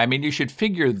do that. I mean, you should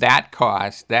figure that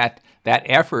cost, that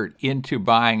effort into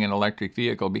buying an electric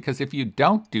vehicle, because if you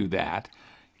don't do that,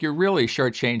 you're really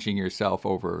shortchanging yourself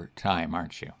over time,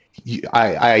 aren't you?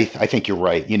 I think you're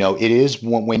right. It is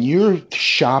when you're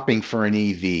shopping for an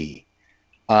EV,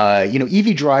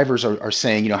 EV drivers are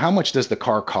saying, how much does the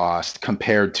car cost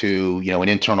compared to, an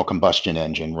internal combustion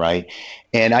engine, right?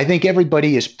 And I think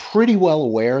everybody is pretty well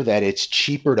aware that it's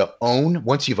cheaper to own,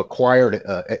 once you've acquired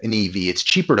an EV, it's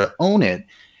cheaper to own it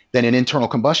than an internal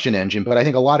combustion engine. But I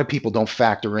think a lot of people don't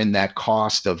factor in that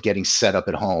cost of getting set up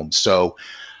at home. So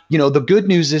the good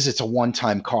news is it's a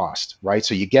one-time cost, right?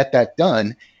 So you get that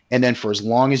done, and then for as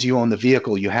long as you own the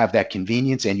vehicle, you have that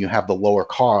convenience and you have the lower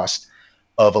cost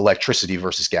of electricity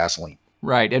versus gasoline.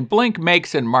 Right. And Blink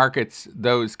makes and markets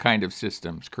those kind of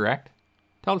systems, correct?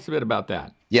 Tell us a bit about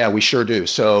that. Yeah, we sure do.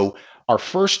 So our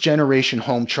first generation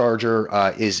home charger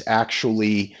is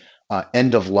actually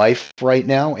end of life right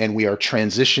now, and we are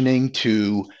transitioning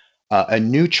to a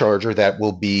new charger that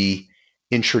will be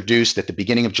introduced at the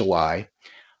beginning of July.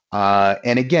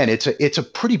 And again, it's a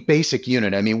pretty basic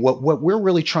unit. I mean, what we're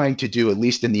really trying to do, at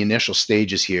least in the initial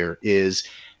stages here, is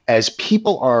as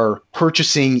people are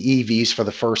purchasing EVs for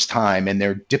the first time and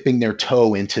they're dipping their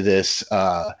toe into this,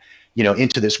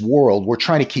 into this world, we're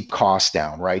trying to keep costs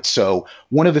down, right? So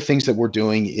one of the things that we're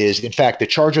doing is, in fact, the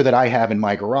charger that I have in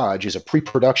my garage is a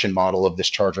pre-production model of this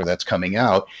charger that's coming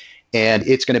out, and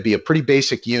it's going to be a pretty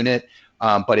basic unit,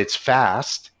 but it's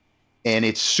fast and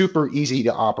it's super easy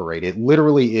to operate. It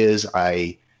literally is,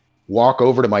 I walk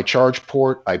over to my charge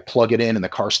port, I plug it in, and the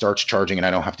car starts charging, and I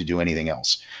don't have to do anything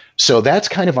else. So that's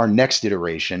kind of our next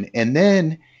iteration. And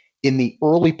then in the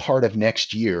early part of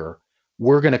next year,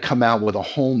 we're going to come out with a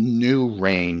whole new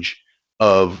range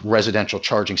of residential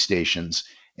charging stations.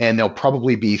 And there'll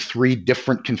probably be 3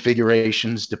 different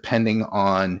configurations depending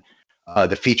on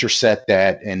the feature set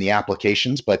and the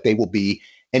applications, but they will be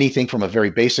anything from a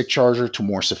very basic charger to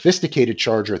more sophisticated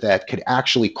charger that could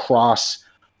actually cross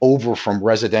over from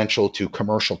residential to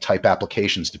commercial type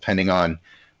applications depending on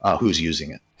who's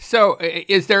using it. So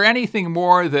is there anything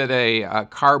more that a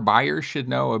car buyer should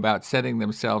know about setting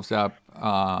themselves up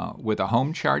with a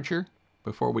home charger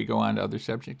before we go on to other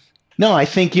subjects? No, I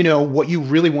think, what you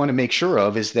really want to make sure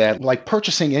of is that, like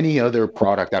purchasing any other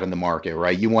product out in the market,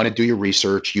 right? You want to do your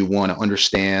research. You want to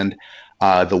understand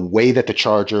the way that the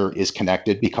charger is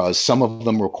connected, because some of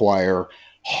them require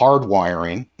hard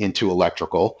wiring into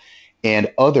electrical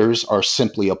and others are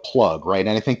simply a plug, right?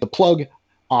 And I think the plug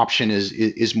option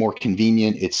is more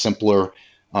convenient. It's simpler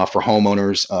for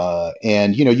homeowners.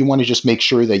 And, you want to just make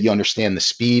sure that you understand the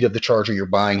speed of the charger you're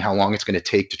buying, how long it's going to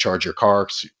take to charge your car,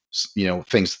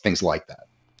 things like that.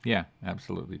 Yeah,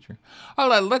 absolutely true.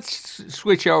 Let's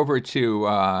switch over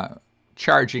to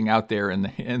charging out there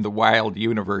in the wild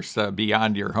universe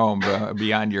beyond your home,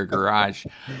 beyond your garage.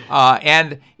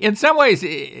 And in some ways,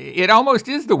 it almost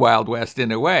is the Wild West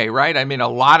in a way, right? I mean, a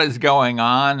lot is going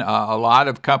on. A lot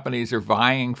of companies are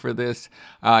vying for this.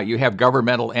 You have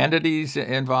governmental entities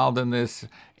involved in this.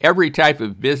 Every type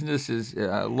of business is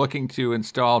looking to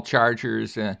install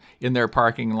chargers in their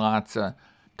parking lots.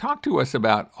 Talk to us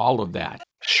about all of that.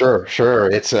 Sure.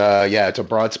 It's it's a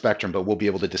broad spectrum, but we'll be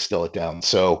able to distill it down.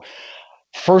 So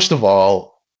first of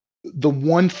all, the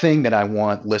one thing that I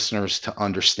want listeners to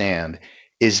understand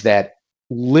is that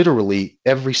literally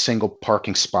every single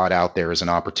parking spot out there is an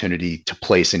opportunity to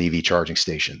place an EV charging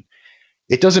station.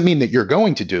 It doesn't mean that you're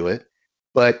going to do it,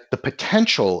 but the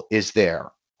potential is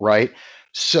there, right?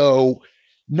 So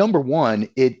number one,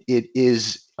 it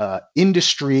is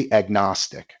industry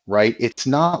agnostic, right? It's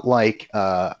not like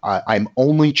I'm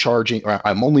only charging, or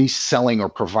I'm only selling or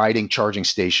providing charging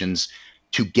stations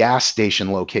to gas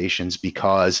station locations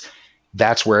because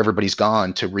that's where everybody's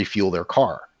gone to refuel their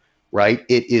car, right?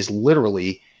 It is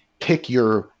literally pick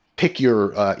your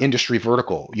industry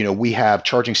vertical. We have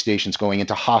charging stations going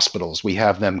into hospitals. We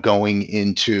have them going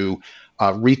into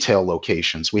retail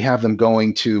locations. We have them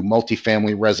going to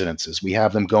multifamily residences. We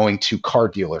have them going to car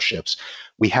dealerships.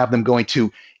 We have them going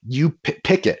to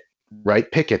pick it.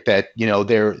 Right, pick it that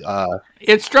they're.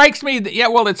 It strikes me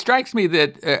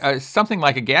that something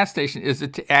like a gas station is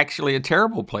actually a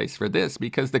terrible place for this,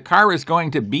 because the car is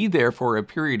going to be there for a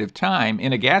period of time.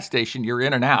 In a gas station, you're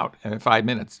in and out. In 5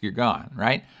 minutes, you're gone.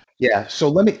 Right? Yeah. So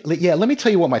let me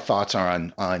tell you what my thoughts are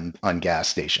on gas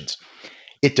stations.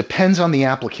 It depends on the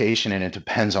application and it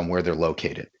depends on where they're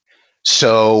located.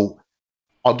 So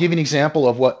I'll give you an example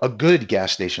of what a good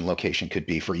gas station location could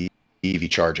be for EV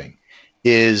charging.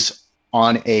 Is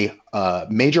on a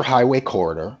major highway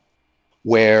corridor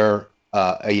where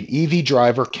an EV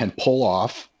driver can pull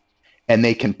off and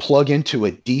they can plug into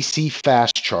a DC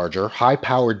fast charger, high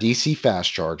power DC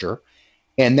fast charger.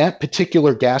 And that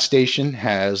particular gas station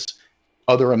has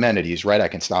other amenities, right? I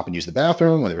can stop and use the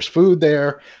bathroom when there's food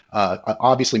there.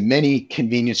 Obviously, many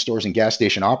convenience stores and gas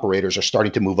station operators are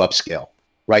starting to move upscale,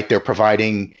 right? They're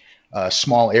providing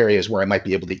small areas where I might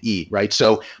be able to eat, right?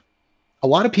 So a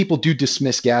lot of people do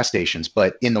dismiss gas stations,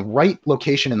 but in the right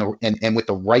location and with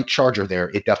the right charger there,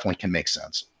 it definitely can make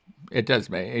sense. It does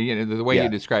make, the way you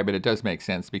describe it, it does make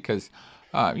sense, because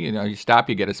you stop,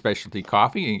 you get a specialty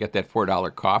coffee, and you get that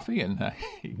 $4 coffee, and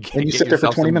you sit there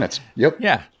for 20 minutes. Yep.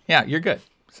 Yeah, you're good.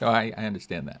 So I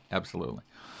understand that absolutely.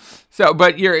 So,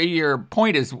 but your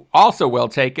point is also well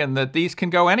taken that these can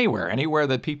go anywhere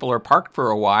that people are parked for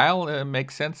a while. It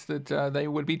makes sense that they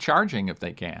would be charging if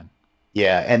they can.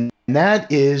 Yeah, and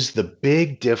that is the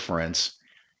big difference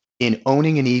in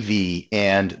owning an EV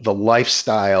and the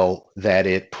lifestyle that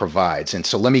it provides. And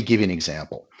so let me give you an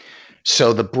example.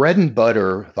 So the bread and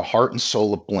butter, the heart and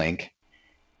soul of Blink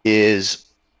is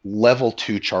level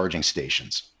 2 charging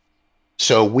stations.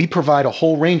 So we provide a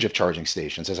whole range of charging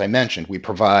stations. As I mentioned, we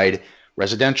provide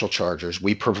residential chargers,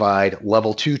 we provide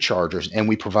level 2 chargers, and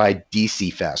we provide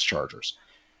DC fast chargers.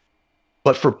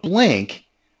 But for Blink,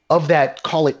 of that,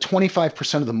 call it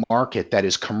 25% of the market that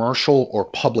is commercial or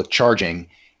public charging,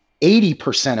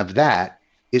 80% of that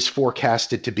is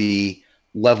forecasted to be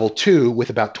level 2, with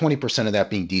about 20% of that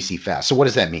being DC fast. So what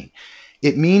does that mean?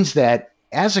 It means that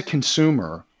as a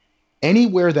consumer,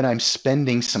 anywhere that I'm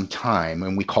spending some time,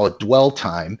 and we call it dwell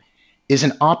time, is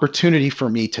an opportunity for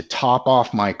me to top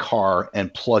off my car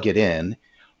and plug it in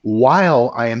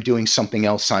while I am doing something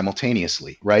else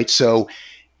simultaneously, right? So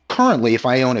currently, if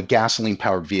I own a gasoline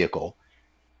powered vehicle,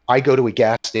 I go to a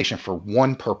gas station for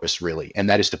one purpose, really, and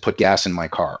that is to put gas in my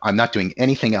car. I'm not doing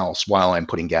anything else while I'm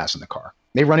putting gas in the car.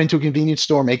 May run into a convenience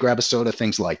store, may grab a soda,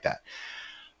 things like that.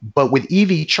 But with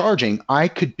EV charging, I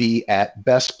could be at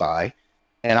Best Buy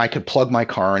and I could plug my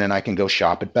car in and I can go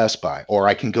shop at Best Buy, or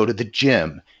I can go to the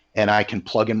gym and I can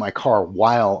plug in my car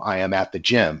while I am at the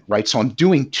gym, right? So I'm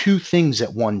doing two things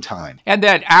at one time. And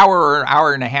that hour or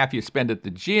hour and a half you spend at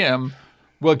the gym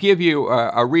will give you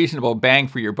a reasonable bang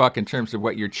for your buck in terms of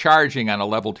what you're charging on a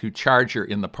level 2 charger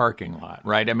in the parking lot,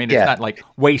 right? I mean, it's not like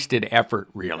wasted effort,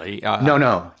 really.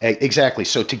 No, exactly.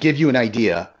 So to give you an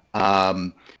idea,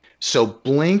 so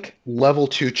Blink level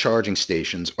 2 charging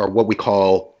stations are what we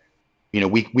call,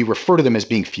 we refer to them as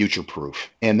being future proof.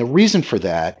 And the reason for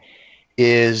that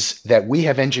is that we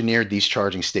have engineered these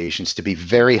charging stations to be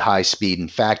very high speed. In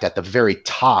fact, at the very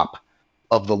top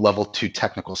of the level 2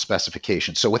 technical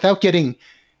specification. So without getting,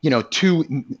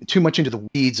 too much into the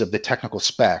weeds of the technical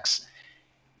specs,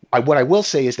 what I will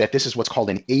say is that this is what's called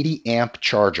an 80 amp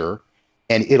charger,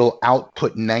 and it'll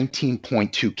output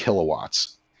 19.2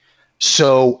 kilowatts.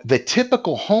 So the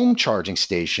typical home charging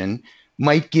station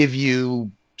might give you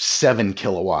 7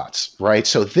 kilowatts, right?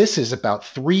 So this is about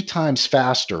 3 times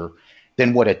faster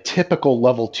than what a typical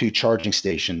level 2 charging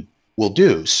station will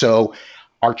do. So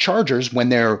our chargers, when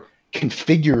they're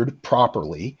configured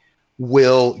properly,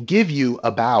 will give you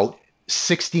about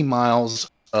 60 miles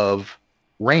of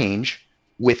range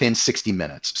within 60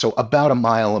 minutes. So about a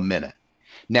mile a minute.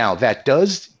 Now, that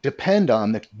does depend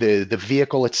on the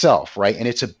vehicle itself, right? And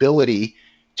its ability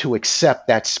to accept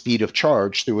that speed of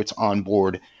charge through its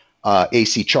onboard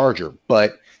AC charger.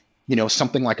 But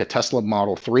something like a Tesla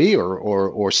Model 3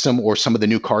 or some of the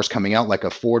new cars coming out, like a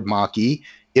Ford Mach-E,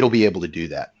 it'll be able to do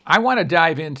that. I want to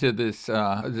dive into this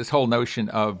whole notion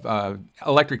of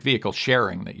electric vehicle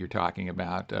sharing that you're talking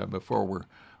about before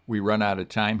we run out of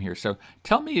time here. So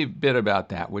tell me a bit about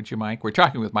that, would you, Mike? We're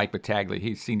talking with Mike Battaglia.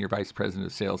 He's Senior Vice President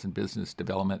of Sales and Business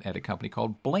Development at a company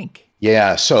called Blink.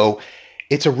 Yeah, so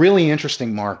it's a really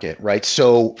interesting market, right?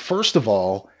 So first of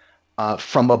all,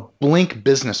 from a Blink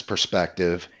business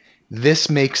perspective, this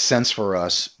makes sense for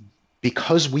us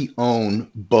because we own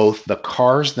both the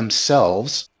cars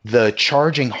themselves, the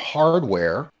charging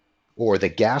hardware, or the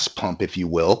gas pump, if you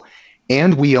will,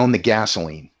 and we own the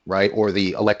gasoline, right? Or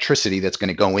the electricity that's going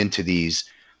to go into these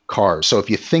cars. So if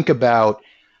you think about,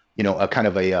 a kind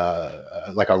of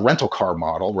like a rental car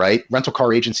model, right? Rental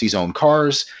car agencies own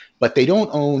cars, but they don't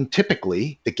own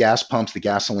typically the gas pumps, the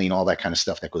gasoline, all that kind of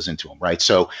stuff that goes into them, right?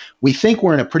 So we think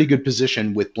we're in a pretty good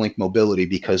position with Blink Mobility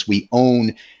because we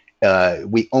own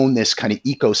this kind of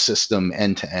ecosystem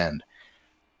end to end.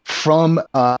 From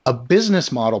a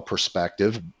business model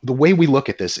perspective, the way we look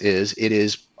at this is it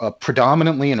is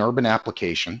predominantly an urban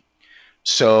application.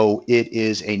 So it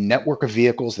is a network of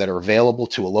vehicles that are available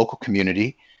to a local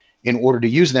community in order to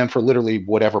use them for literally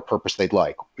whatever purpose they'd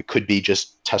like. It could be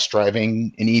just test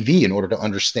driving an EV in order to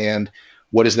understand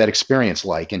what is that experience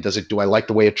like, and do I like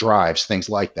the way it drives, things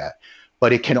like that.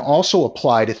 But it can also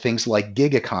apply to things like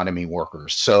gig economy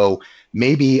workers. So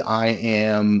maybe I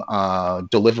am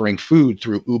delivering food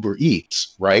through Uber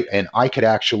Eats, right? And I could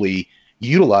actually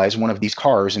utilize one of these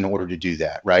cars in order to do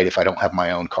that, right? If I don't have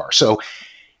my own car. So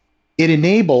it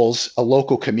enables a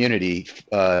local community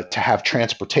to have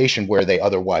transportation where they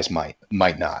otherwise might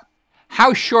not.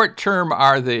 How short-term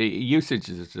are the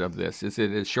usages of this? Is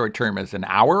it as short-term as an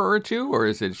hour or two, or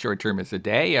is it short-term as a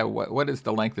day? What is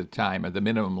the length of time, or the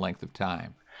minimum length of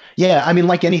time? Yeah, I mean,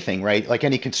 like anything, right? Like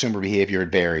any consumer behavior,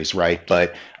 it varies, right?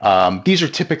 But these are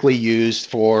typically used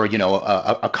for,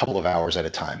 a couple of hours at a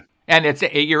time. And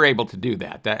you're able to do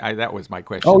that. That was my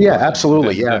question. Oh yeah, more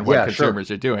absolutely. Than what Yeah, consumers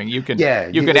sure. are doing. You can Yeah,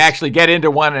 you can actually get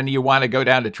into one, and you want to go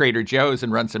down to Trader Joe's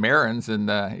and run some errands, and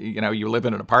you live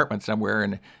in an apartment somewhere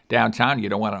in downtown. You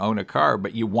don't want to own a car,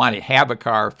 but you want to have a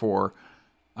car for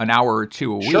an hour or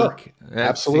two a sure. week. That seems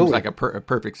Absolutely. like a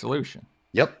perfect solution.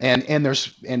 Yep.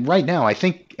 And right now I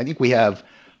think we have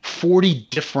 40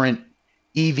 different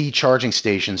EV charging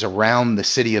stations around the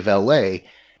city of LA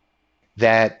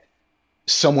that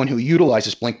someone who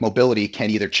utilizes Blink Mobility can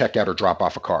either check out or drop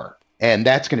off a car. And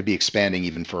that's going to be expanding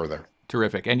even further.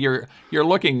 Terrific. And you're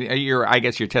looking, I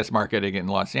guess you're test marketing in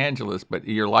Los Angeles, but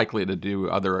you're likely to do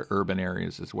other urban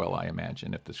areas as well, I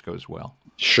imagine, if this goes well.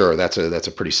 Sure, that's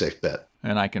a pretty safe bet.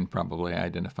 And I can probably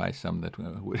identify some that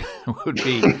would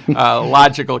be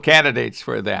logical candidates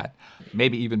for that.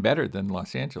 Maybe even better than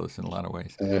Los Angeles in a lot of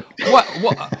ways.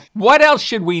 What else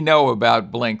should we know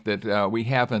about Blink that we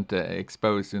haven't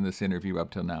exposed in this interview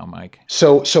up till now, Mike?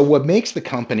 So what makes the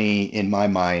company, in my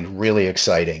mind, really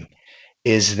exciting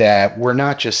is that we're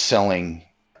not just selling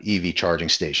EV charging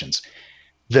stations.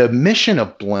 The mission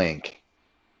of Blink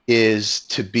is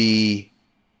to be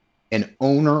an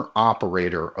owner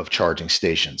operator of charging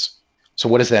stations. So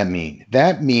what does that mean?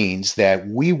 That means that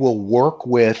we will work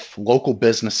with local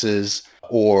businesses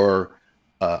or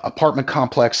apartment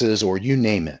complexes or you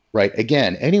name it, right?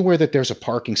 Again, anywhere that there's a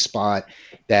parking spot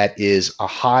that is a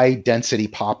high density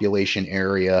population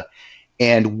area,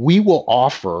 and we will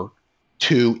offer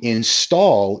to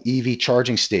install EV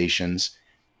charging stations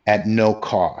at no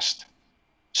cost.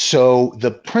 So the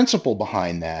principle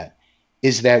behind that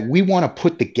is that we want to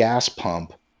put the gas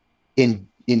pump in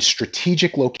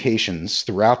strategic locations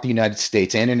throughout the United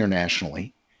States and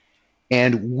internationally.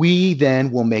 And we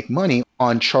then will make money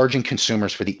on charging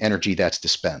consumers for the energy that's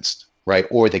dispensed, right?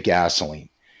 Or the gasoline.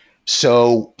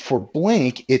 So for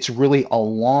Blink, it's really a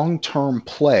long-term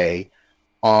play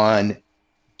on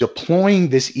deploying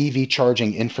this EV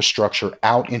charging infrastructure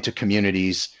out into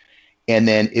communities and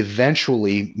then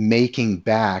eventually making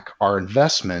back our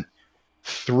investment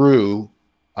through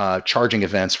charging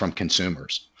events from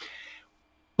consumers.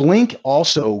 Blink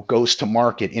also goes to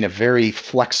market in a very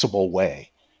flexible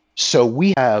way. So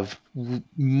we have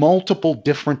multiple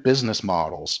different business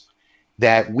models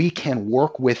that we can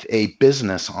work with a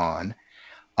business on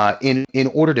in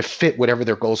order to fit whatever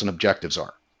their goals and objectives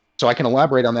are. So I can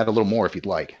elaborate on that a little more if you'd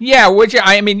like. Yeah,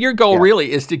 your goal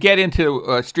really is to get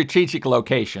into strategic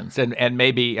locations and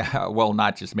maybe, well,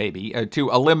 not just maybe, to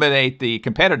eliminate the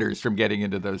competitors from getting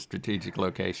into those strategic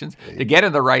locations, to get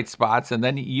in the right spots, and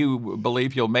then you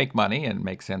believe you'll make money, and it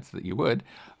makes sense that you would,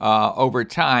 over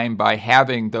time by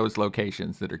having those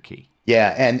locations that are key.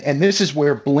 Yeah, and this is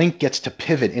where Blink gets to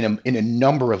pivot in a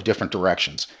number of different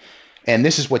directions. And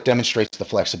this is what demonstrates the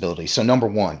flexibility. So number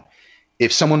one,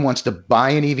 if someone wants to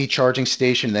buy an EV charging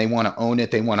station, they want to own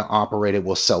it, they want to operate it,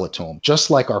 we'll sell it to them,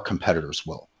 just like our competitors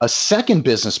will. A second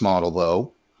business model,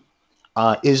 though,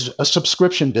 is a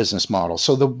subscription business model.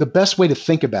 So the best way to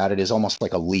think about it is almost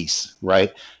like a lease,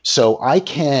 right? So I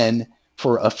can,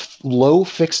 for a low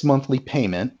fixed monthly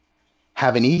payment,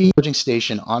 have an EV charging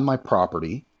station on my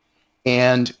property,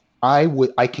 and I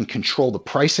can control the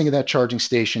pricing of that charging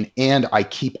station, and I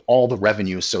keep all the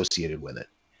revenue associated with it.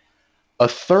 A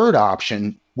third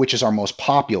option, which is our most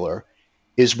popular,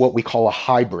 is what we call a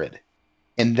hybrid.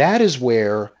 And that is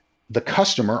where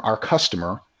our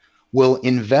customer, will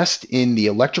invest in the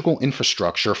electrical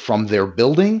infrastructure from their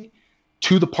building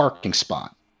to the parking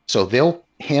spot. So they'll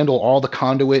handle all the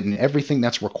conduit and everything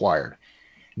that's required.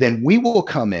 Then we will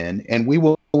come in and we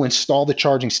will install the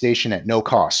charging station at no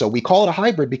cost. So we call it a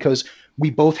hybrid because we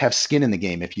both have skin in the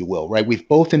game, if you will, right? We've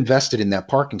both invested in that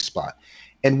parking spot.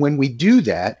 And when we do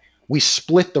that, we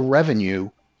split the revenue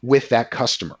with that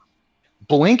customer.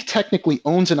 Blink technically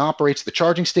owns and operates the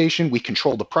charging station. We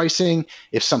control the pricing.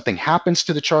 If something happens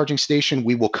to the charging station,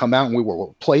 we will come out and we will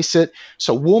replace it.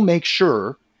 So we'll make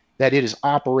sure that it is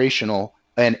operational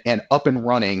and up and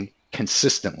running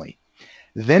consistently.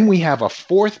 Then we have a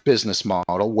fourth business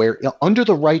model where, under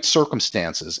the right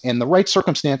circumstances, and the right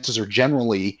circumstances are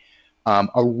generally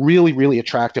a really, really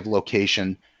attractive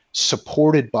location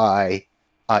supported by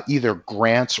either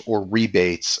grants or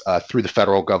rebates through the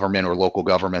federal government or local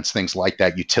governments, things like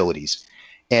that, utilities.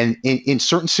 And in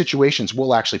certain situations,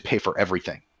 we'll actually pay for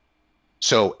everything.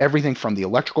 So everything from the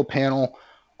electrical panel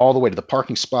all the way to the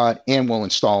parking spot, and we'll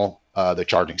install the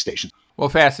charging station. Well,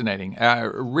 fascinating.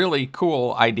 Really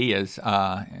cool ideas,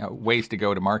 ways to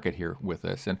go to market here with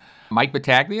this. And Mike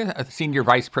Battaglia, Senior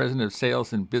Vice President of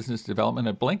Sales and Business Development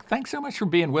at Blink, thanks so much for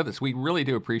being with us. We really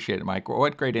do appreciate it, Mike.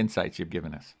 What great insights you've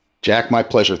given us. Jack, my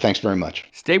pleasure. Thanks very much.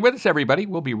 Stay with us, everybody.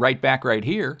 We'll be right back right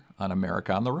here on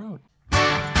America on the Road.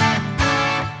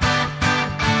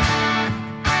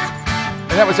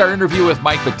 And that was our interview with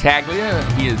Mike Battaglia.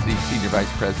 He is the Senior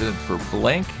Vice President for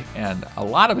Blink, and a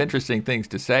lot of interesting things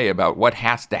to say about what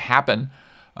has to happen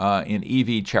in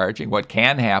EV charging, what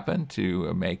can happen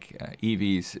to make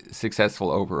EVs successful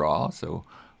overall. So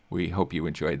we hope you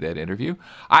enjoyed that interview.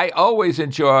 I always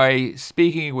enjoy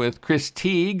speaking with Chris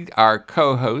Teague, our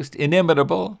co-host,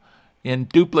 inimitable,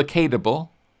 induplicatable.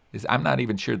 I'm not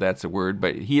even sure that's a word,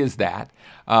 but he is that.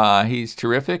 He's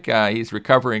terrific. He's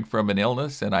recovering from an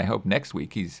illness, and I hope next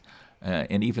week he's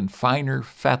an even finer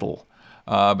fettle.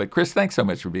 But Chris, thanks so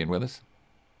much for being with us.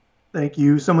 Thank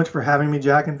you so much for having me,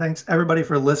 Jack, and thanks everybody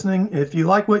for listening. If you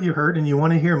like what you heard and you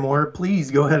want to hear more, please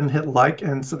go ahead and hit like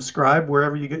and subscribe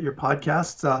wherever you get your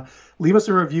podcasts. Leave us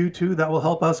a review, too. That will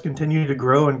help us continue to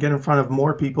grow and get in front of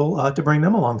more people to bring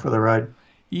them along for the ride.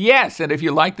 Yes, and if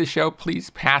you like the show, please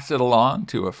pass it along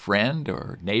to a friend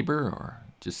or neighbor or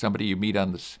just somebody you meet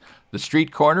on the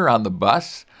street corner, on the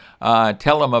bus.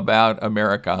 Tell them about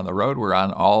America on the Road. We're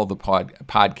on all the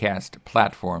podcast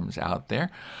platforms out there.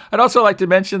 I'd also like to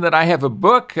mention that I have a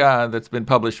book that's been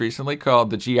published recently called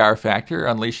The GR Factor,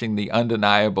 Unleashing the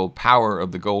Undeniable Power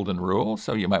of the Golden Rule.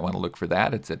 So you might want to look for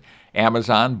that. It's at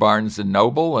Amazon, Barnes &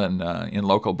 Noble, and in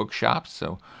local bookshops.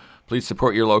 So please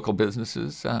support your local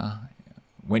businesses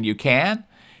when you can,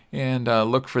 and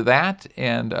look for that.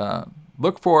 And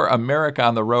look for America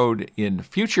on the Road in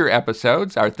future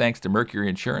episodes. Our thanks to Mercury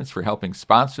Insurance for helping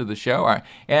sponsor the show,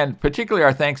 and particularly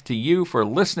our thanks to you for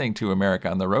listening to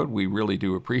America on the Road. We really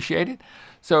do appreciate it.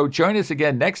 So join us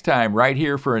again next time right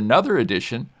here for another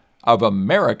edition of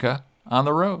America on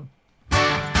the Road.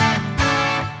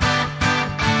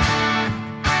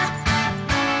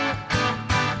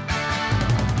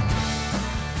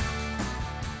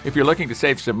 If you're looking to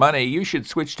save some money, you should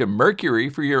switch to Mercury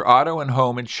for your auto and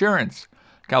home insurance.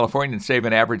 Californians save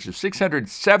an average of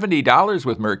 $670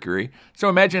 with Mercury, so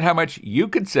imagine how much you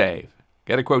could save.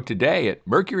 Get a quote today at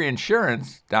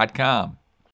mercuryinsurance.com.